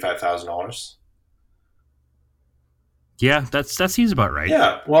 $285,000. Yeah, that seems about right.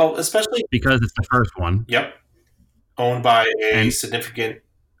 Yeah, well, especially because it's the first one. Yep, owned by a significant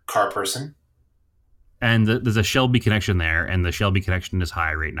car person. And there's a Shelby connection there, and the Shelby connection is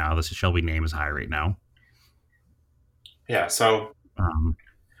high right now. The Shelby name is high right now. Yeah, so I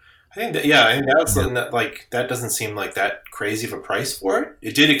think that's something that that doesn't seem like that crazy of a price for it.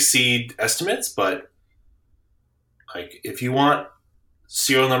 It did exceed estimates, but if you want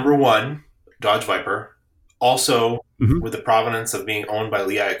serial number 1 Dodge Viper, also with the provenance of being owned by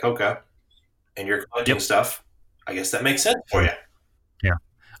Lee Iacocca, and you're collecting stuff, I guess that makes sense for you. Yeah,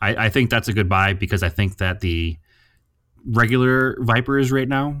 I think that's a good buy because I think that the regular Vipers right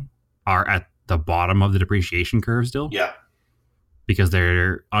now are at the bottom of the depreciation curve still. Yeah. Because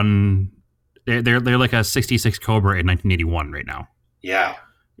they're like a 66 Cobra in 1981 right now. Yeah.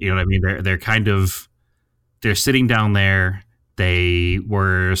 You know what I mean? They're sitting down there. They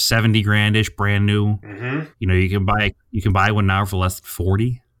were 70 grandish brand new. Mm-hmm. You can buy one now for less than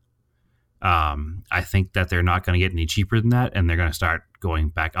 40. I think that they're not going to get any cheaper than that, and they're going to start going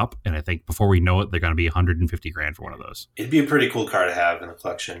back up. And I think before we know it, they're going to be 150 grand for one of those. It'd be a pretty cool car to have in the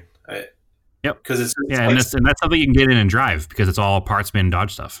collection. Yep. Because it's and that's something you can get in and drive because it's all Partsman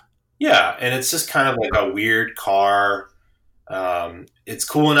Dodge stuff. Yeah, and it's just kind of like a weird car. It's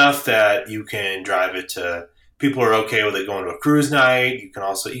cool enough that you can drive it to. People are okay with it going to a cruise night. You can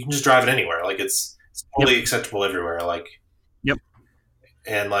just drive it anywhere. Like it's totally acceptable everywhere. Like. Yep.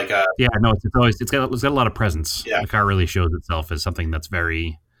 And it's got a lot of presence. Yeah. The car really shows itself as something that's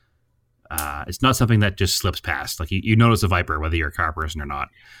very. It's not something that just slips past. Like you notice a Viper whether you're a car person or not.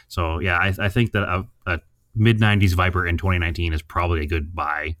 So yeah, I think that a mid '90s Viper in 2019 is probably a good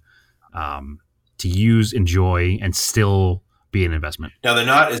buy to use, enjoy, and still be an investment. Now they're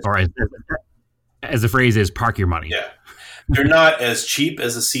not as the phrase is, park your money. Yeah, they're not as cheap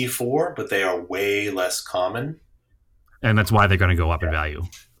as a C4, but they are way less common, and that's why they're going to go up in value.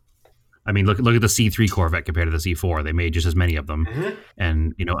 I mean, look at the C3 Corvette compared to the C4. They made just as many of them. Mm-hmm.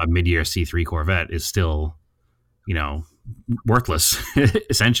 And, a mid-year C3 Corvette is still, worthless,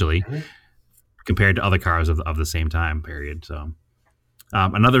 essentially, compared to other cars of the same time period. So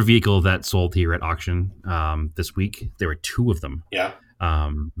another vehicle that sold here at auction this week, there were 2 of them. Yeah.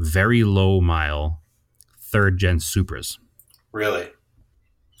 Very low-mile 3rd-gen Supras. Really?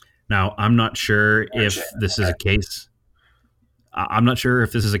 Now, I'm not sure if this is a case... I'm not sure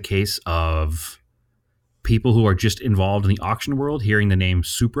if this is a case of people who are just involved in the auction world hearing the name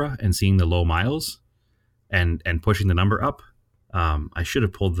Supra and seeing the low miles and pushing the number up. I should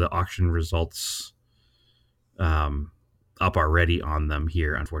have pulled the auction results up already on them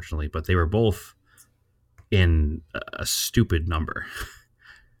here, unfortunately, but they were both in a stupid number.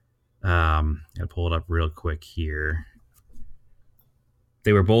 I'll pull it up real quick here.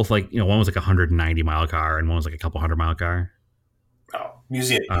 They were both like, one was like a 190 mile car and one was like a couple 100-mile car. Oh,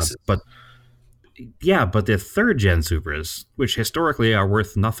 museum pieces. But they're third gen Supras, which historically are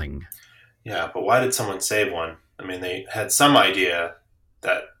worth nothing. Yeah, but why did someone save one? I mean, they had some idea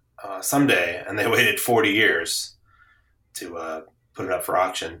that someday, and they waited 40 years to put it up for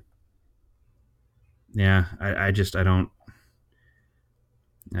auction. Yeah, I don't.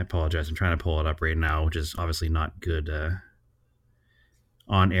 I apologize. I'm trying to pull it up right now, which is obviously not good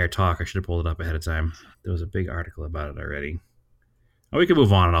on-air talk. I should have pulled it up ahead of time. There was a big article about it already. Oh, we can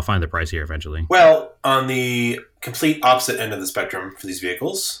move on, and I'll find the price here eventually. Well, on the complete opposite end of the spectrum for these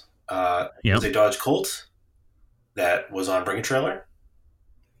vehicles, was a Dodge Colt that was on Bring a Trailer.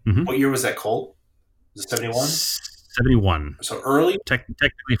 Mm-hmm. What year was that Colt? Was it 71? 71. So early?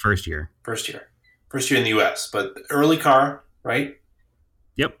 Technically first year. First year in the U.S., but early car, right?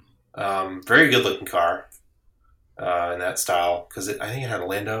 Yep. Very good looking car in that style, because I think it had a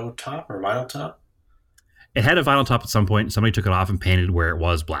Lando top or vinyl top. It had a vinyl top at some point. Somebody took it off and painted where it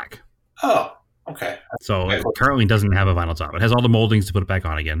was black. Oh, okay. So it currently doesn't have a vinyl top. It has all the moldings to put it back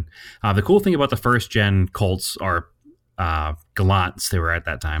on again. The cool thing about the first gen Colts, or Gallants they were at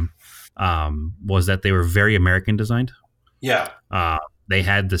that time, was that they were very American designed. Yeah. They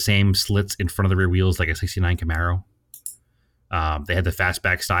had the same slits in front of the rear wheels like a 69 Camaro. They had the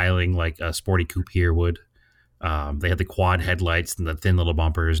fastback styling like a sporty coupe here would. They had the quad headlights and the thin little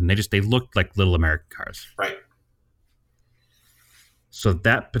bumpers, and they looked like little American cars. Right. So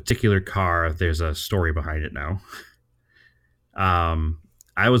that particular car, there's a story behind it now.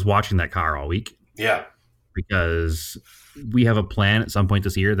 I was watching that car all week. Yeah. Because we have a plan at some point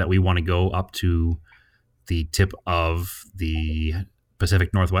this year that we want to go up to the tip of the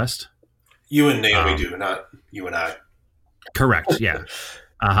Pacific Northwest. You and Naomi do, not you and I. Correct, yeah.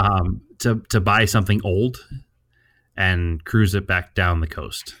 To buy something old and cruise it back down the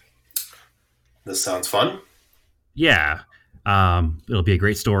coast. This sounds fun. Yeah. It'll be a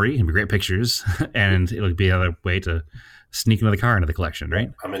great story and be great pictures, and it'll be another way to sneak another car into the collection,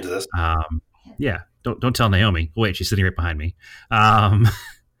 right? I'm into this. Yeah. Don't tell Naomi. Wait, she's sitting right behind me.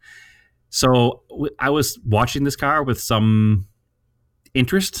 So I was watching this car with some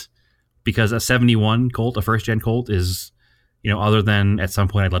interest because a 71 Colt, a first gen Colt, is, other than at some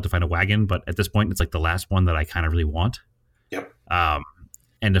point I'd love to find a wagon, but at this point it's like the last one that I kind of really want. Yep.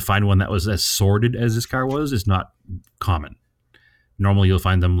 And to find one that was as sordid as this car was is not common. Normally you'll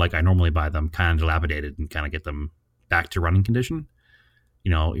find them like I normally buy them, kind of dilapidated, and kind of get them back to running condition.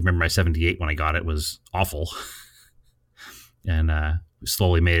 You remember my 78 when I got it was awful. And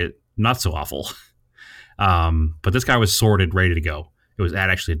slowly made it not so awful. But this car was sorted, ready to go. It was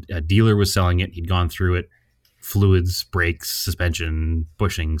actually a dealer was selling it. He'd gone through it. Fluids, brakes, suspension,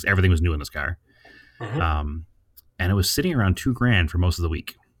 bushings, everything was new in this car. Mm-hmm. And it was sitting around $2,000 for most of the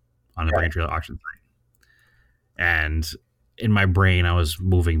week on the Bring a Trailer auction site. And in my brain, I was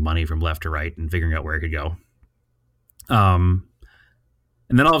moving money from left to right and figuring out where it could go. And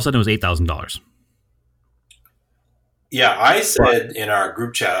then all of a sudden it was $8,000. Yeah, I said in our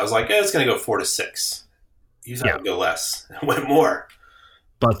group chat, I was like, it's going to go 4 to 6. You thought it would go less. It went more.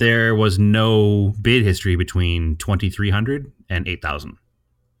 But there was no bid history between 2,300 and 8,000.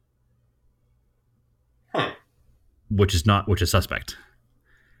 Which is suspect.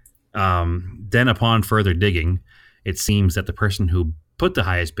 Then upon further digging, it seems that the person who put the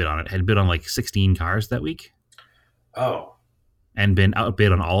highest bid on it had bid on like 16 cars that week. Oh. And been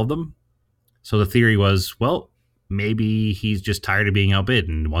outbid on all of them. So the theory was, well, maybe he's just tired of being outbid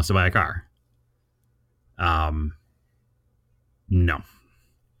and wants to buy a car. No.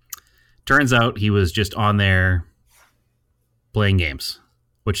 Turns out he was just on there playing games,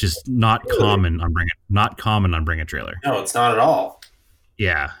 which is not common on Bring a Trailer. No, it's not at all.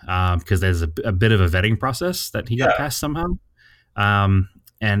 Yeah, because there's a bit of a vetting process that he got past somehow. And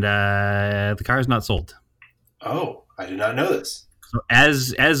the car is not sold. Oh, I did not know this. So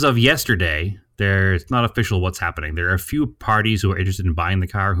as of yesterday, it's not official what's happening. There are a few parties who are interested in buying the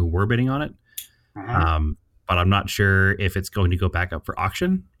car who were bidding on it. Mm-hmm. But I'm not sure if it's going to go back up for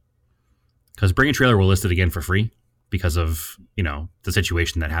auction, because Bring a Trailer will list it again for free because of, the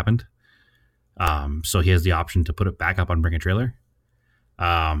situation that happened. So he has the option to put it back up on Bring a Trailer. So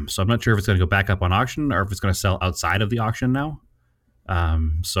I'm not sure if it's going to go back up on auction or if it's going to sell outside of the auction now.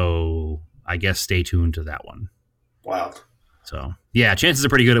 So I guess stay tuned to that one. Wild. So yeah, chances are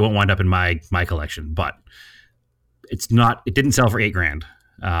pretty good it won't wind up in my collection, but it didn't sell for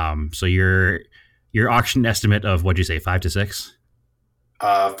 $8,000. So Your auction estimate of what'd you say, 5 to 6?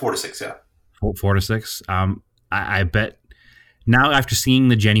 4 to 6, yeah. 4 to 6. I bet now after seeing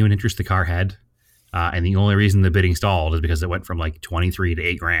the genuine interest the car had, and the only reason the bidding stalled is because it went from like 23 to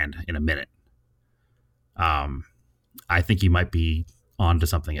 $8,000 in a minute. I think you might be onto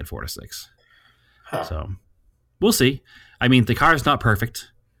something at 4 to 6. Huh. So we'll see. I mean, the car is not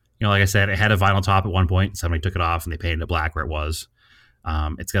perfect. You know, like I said, it had a vinyl top at one point. Somebody took it off and they painted it black where it was.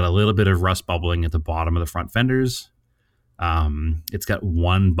 It's got a little bit of rust bubbling at the bottom of the front fenders. It's got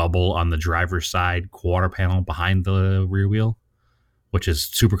one bubble on the driver's side quarter panel behind the rear wheel, which is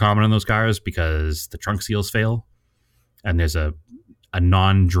super common in those cars because the trunk seals fail. And there's a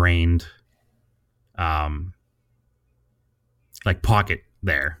non-drained like pocket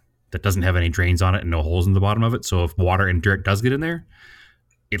there that doesn't have any drains on it and no holes in the bottom of it. So if water and dirt does get in there,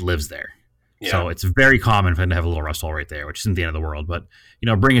 it lives there. Yeah. So it's very common for them to have a little rust hole right there, which isn't the end of the world. But, you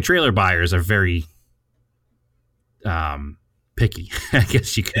know, bring a trailer buyers are very picky, I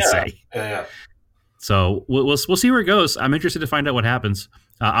guess you could say. Yeah. So we'll see where it goes. I'm interested to find out what happens.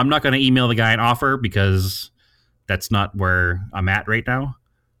 I'm not going to email the guy an offer because that's not where I'm at right now.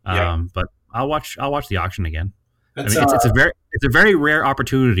 But I'll watch the auction again. It's a very rare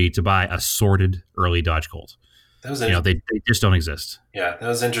opportunity to buy a sorted early Dodge Colt. That was they just don't exist. Yeah, that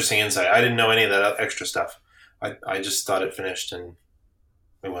was interesting insight. I didn't know any of that extra stuff. I just thought it finished and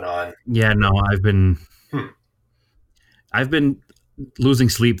it went on. Yeah, no, I've been losing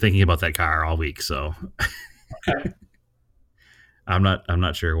sleep thinking about that car all week, so Okay. I'm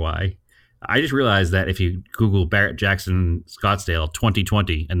not sure why. I just realized that if you Google Barrett Jackson Scottsdale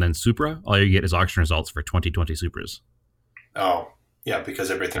 2020 and then Supra, all you get is auction results for 2020 Supras. Oh, yeah, because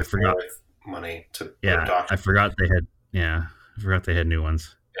everything's worth money to I forgot they had new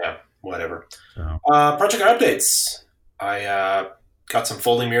ones. Yeah, whatever. So. Project car updates. I got some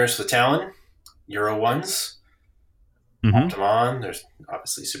folding mirrors for the Talon, Euro ones. Mm-hmm. Popped them on. They're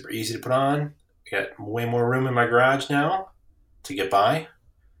obviously super easy to put on. I got way more room in my garage now to get by,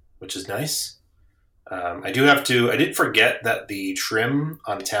 which is nice. I did forget that the trim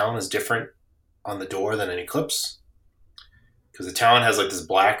on the Talon is different on the door than an Eclipse. Because the Talon has like this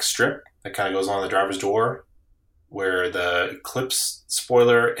black strip that kind of goes along the driver's door, where the Eclipse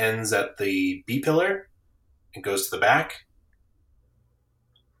spoiler ends at the B pillar and goes to the back.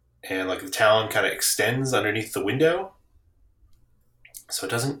 And like the Talon kind of extends underneath the window. So it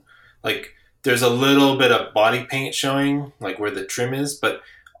doesn't, like, there's a little bit of body paint showing, like where the trim is, but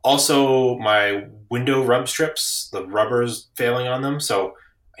also my window rub strips, the rubber's failing on them. So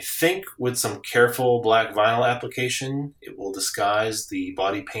I think with some careful black vinyl application, it will disguise the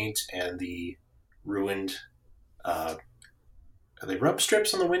body paint and the ruined, are they rub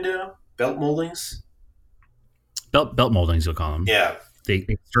strips on the window? Belt moldings? Belt moldings, you'll call them. Yeah. The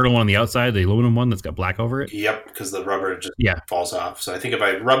external one on the outside, the aluminum one that's got black over it. Yep, because the rubber just falls off. So I think if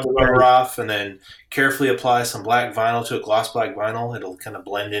I rub the rubber off and then carefully apply some black vinyl to a gloss black vinyl, it'll kind of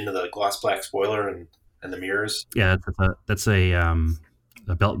blend into the gloss black spoiler and the mirrors. Yeah, that's a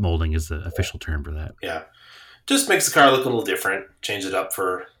belt molding is the official term for that. Yeah. Just makes the car look a little different. Change it up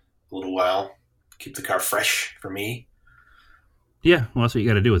for a little while. Keep the car fresh for me. Yeah, well, that's what you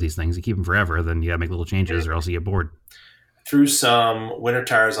got to do with these things. You keep them forever, then you got to make little changes or else you get bored. Threw some winter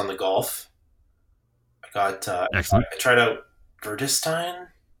tires on the Golf. I got. Excellent. I tried out Vredestein.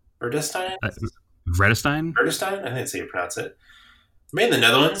 Vredestein? I think that's how you pronounce it. Made in the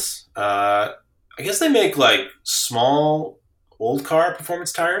Netherlands. I guess they make like small old car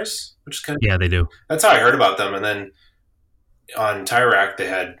performance tires, which is kind of they do. That's how I heard about them. And then on Tire Rack they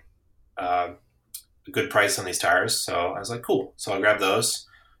had a good price on these tires, so I was like, cool. So I grabbed those.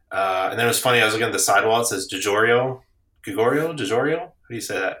 And then it was funny. I was looking at the sidewall. It says Gregorio. How do you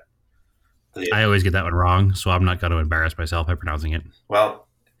say that? I always get that one wrong, so I'm not going to embarrass myself by pronouncing it. Well,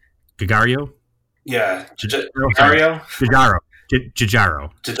 Gregorio? Yeah. Giugiaro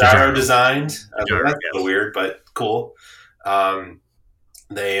designed. That's a little weird, but cool.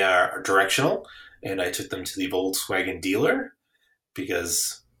 They are directional, and I took them to the Volkswagen dealer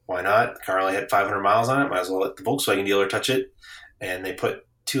because why not? The car only had 500 miles on it. Might as well let the Volkswagen dealer touch it. And they put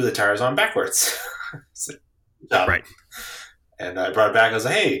 2 of the tires on backwards. Right. And I brought it back. I was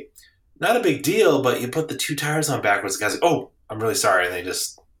like, hey, not a big deal, but you put the 2 tires on backwards. The guy's like, oh, I'm really sorry. And they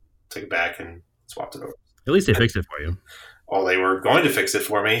just took it back and swapped it over. At least they fixed it for you. Oh, they were going to fix it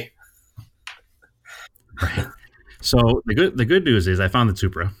for me. Right. So the good news is I found the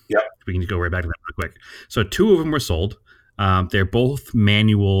Supra. Yep. We can just go right back to that real quick. So 2 of them were sold. They're both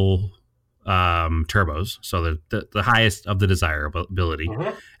manual turbos, so the highest of the desirability,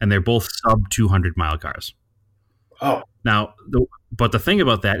 and they're both sub 200 mile cars. Oh, now But the thing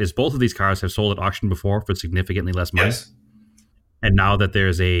about that is both of these cars have sold at auction before for significantly less money. Yes. And now that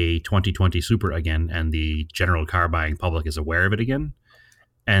there's a 2020 Supra again and the general car buying public is aware of it again,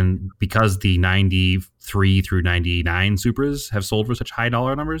 and because the 93 through 99 Supras have sold for such high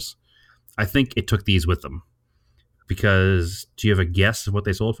dollar numbers, I think it took these with them. Because do you have a guess of what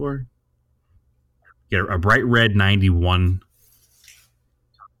they sold for? Get a bright red 91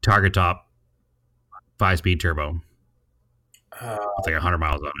 target top 5-speed turbo. With like 100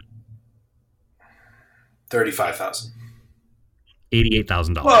 miles on it. 35,000.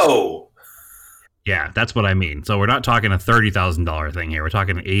 $88,000. Whoa! Yeah, that's what I mean. So we're not talking a $30,000 thing here. We're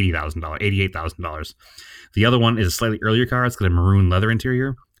talking an $80,000, $88,000. The other one is a slightly earlier car. It's got a maroon leather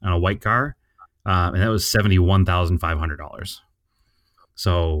interior on a white car, and that was $71,500.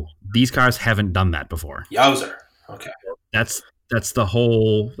 So these cars haven't done that before. Yowzer. Okay. That's the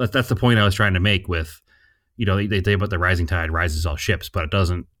whole. That's the point I was trying to make with. They say about the rising tide rises all ships, but it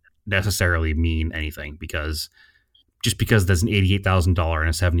doesn't necessarily mean anything because just because there's an $88,000 and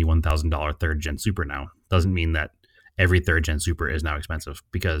a $71,000 third-gen Supra now doesn't mean that every third-gen Supra is now expensive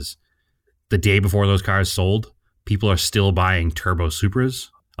because the day before those cars sold, people are still buying turbo Supras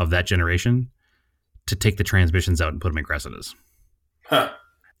of that generation to take the transmissions out and put them in Cressidas. Huh.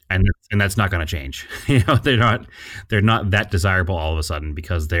 And that's not going to change. They're not that desirable all of a sudden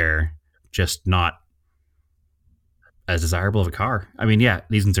because they're just not as desirable of a car. I mean, yeah,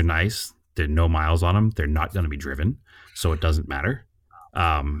 these ones are nice. There are no miles on them. They're not going to be driven, so it doesn't matter.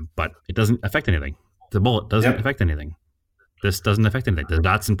 But it doesn't affect anything. The Bullet doesn't affect anything. This doesn't affect anything. The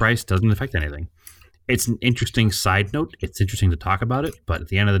Datsun price doesn't affect anything. It's an interesting side note. It's interesting to talk about it, but at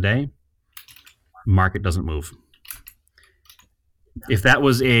the end of the day, market doesn't move. If that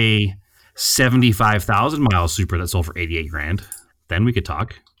was a 75,000 mile Supra that sold for 88 grand, then we could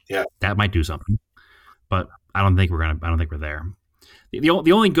talk. Yeah, that might do something. But I don't think we're there. The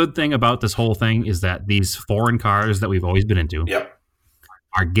only good thing about this whole thing is that these foreign cars that we've always been into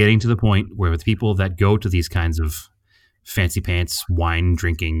are getting to the point where the people that go to these kinds of fancy pants, wine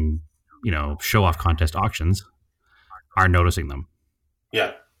drinking, show off contest auctions are noticing them.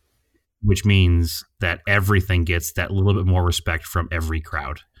 Yeah. Which means that everything gets that little bit more respect from every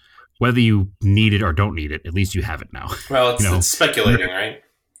crowd. Whether you need it or don't need it, at least you have it now. Well, it's speculating, right?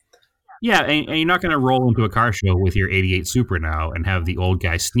 Yeah, and you're not going to roll into a car show with your 88 Supra now and have the old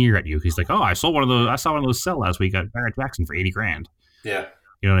guy sneer at you. He's like, "Oh, I saw one of those sell last week at Barrett Jackson for 80 grand." Yeah.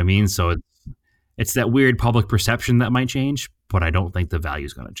 You know what I mean? So it's that weird public perception that might change, but I don't think the value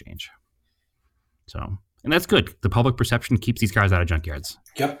is going to change. So, and that's good. The public perception keeps these cars out of junkyards.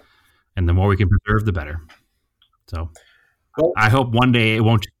 Yep. And the more we can preserve, the better. So, I hope one day it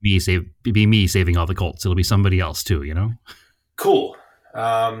won't just be me saving all the Colts. It'll be somebody else too, Cool.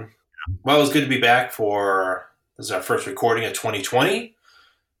 Well, it was good to be back this is our first recording of 2020.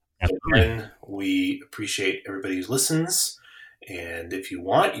 And we appreciate everybody who listens. And if you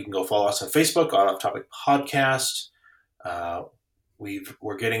want, you can go follow us on Facebook, On Off Topic Podcast.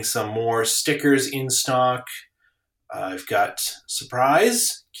 We're getting some more stickers in stock. I've got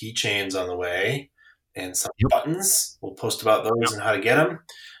surprise keychains on the way and some buttons. We'll post about those and how to get them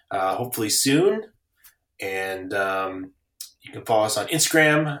hopefully soon. And you can follow us on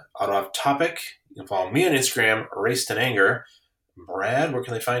Instagram, Off Topic. You can follow me on Instagram, Raced in Anger. Brad, where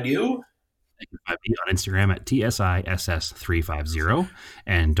can they find you? You can find me on Instagram at TSISS350.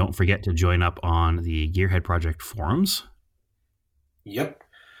 And don't forget to join up on the Gearhead Project forums. Yep.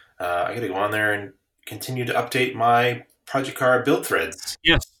 I got to go on there and continue to update my Project Car build threads.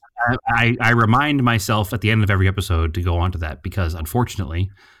 Yes. I remind myself at the end of every episode to go onto that because, unfortunately,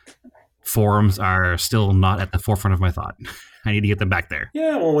 forums are still not at the forefront of my thought. I need to get them back there.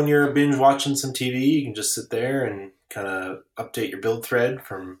 Yeah, well, when you're binge watching some TV, you can just sit there and kind of update your build thread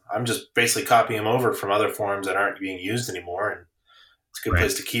I'm just basically copying them over from other forums that aren't being used anymore, and it's a good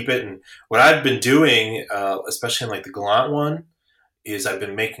place to keep it. And what I've been doing, especially in like the Galant one, is I've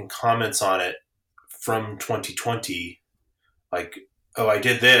been making comments on it from 2020, like, oh, I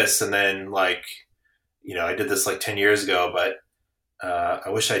did this, and then like, I did this like 10 years ago, but I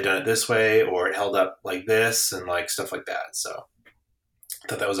wish I'd done it this way, or it held up like this, and like stuff like that. So I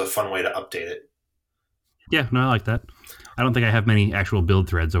thought that was a fun way to update it. Yeah, no, I like that. I don't think I have many actual build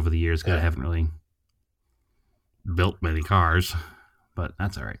threads over the years because I haven't really built many cars, but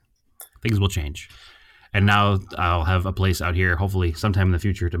that's all right. Things will change. And now I'll have a place out here, hopefully sometime in the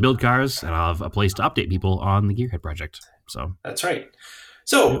future, to build cars, and I'll have a place to update people on the Gearhead Project. So that's right.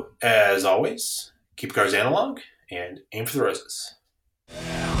 So, as always, keep cars analog and aim for the roses.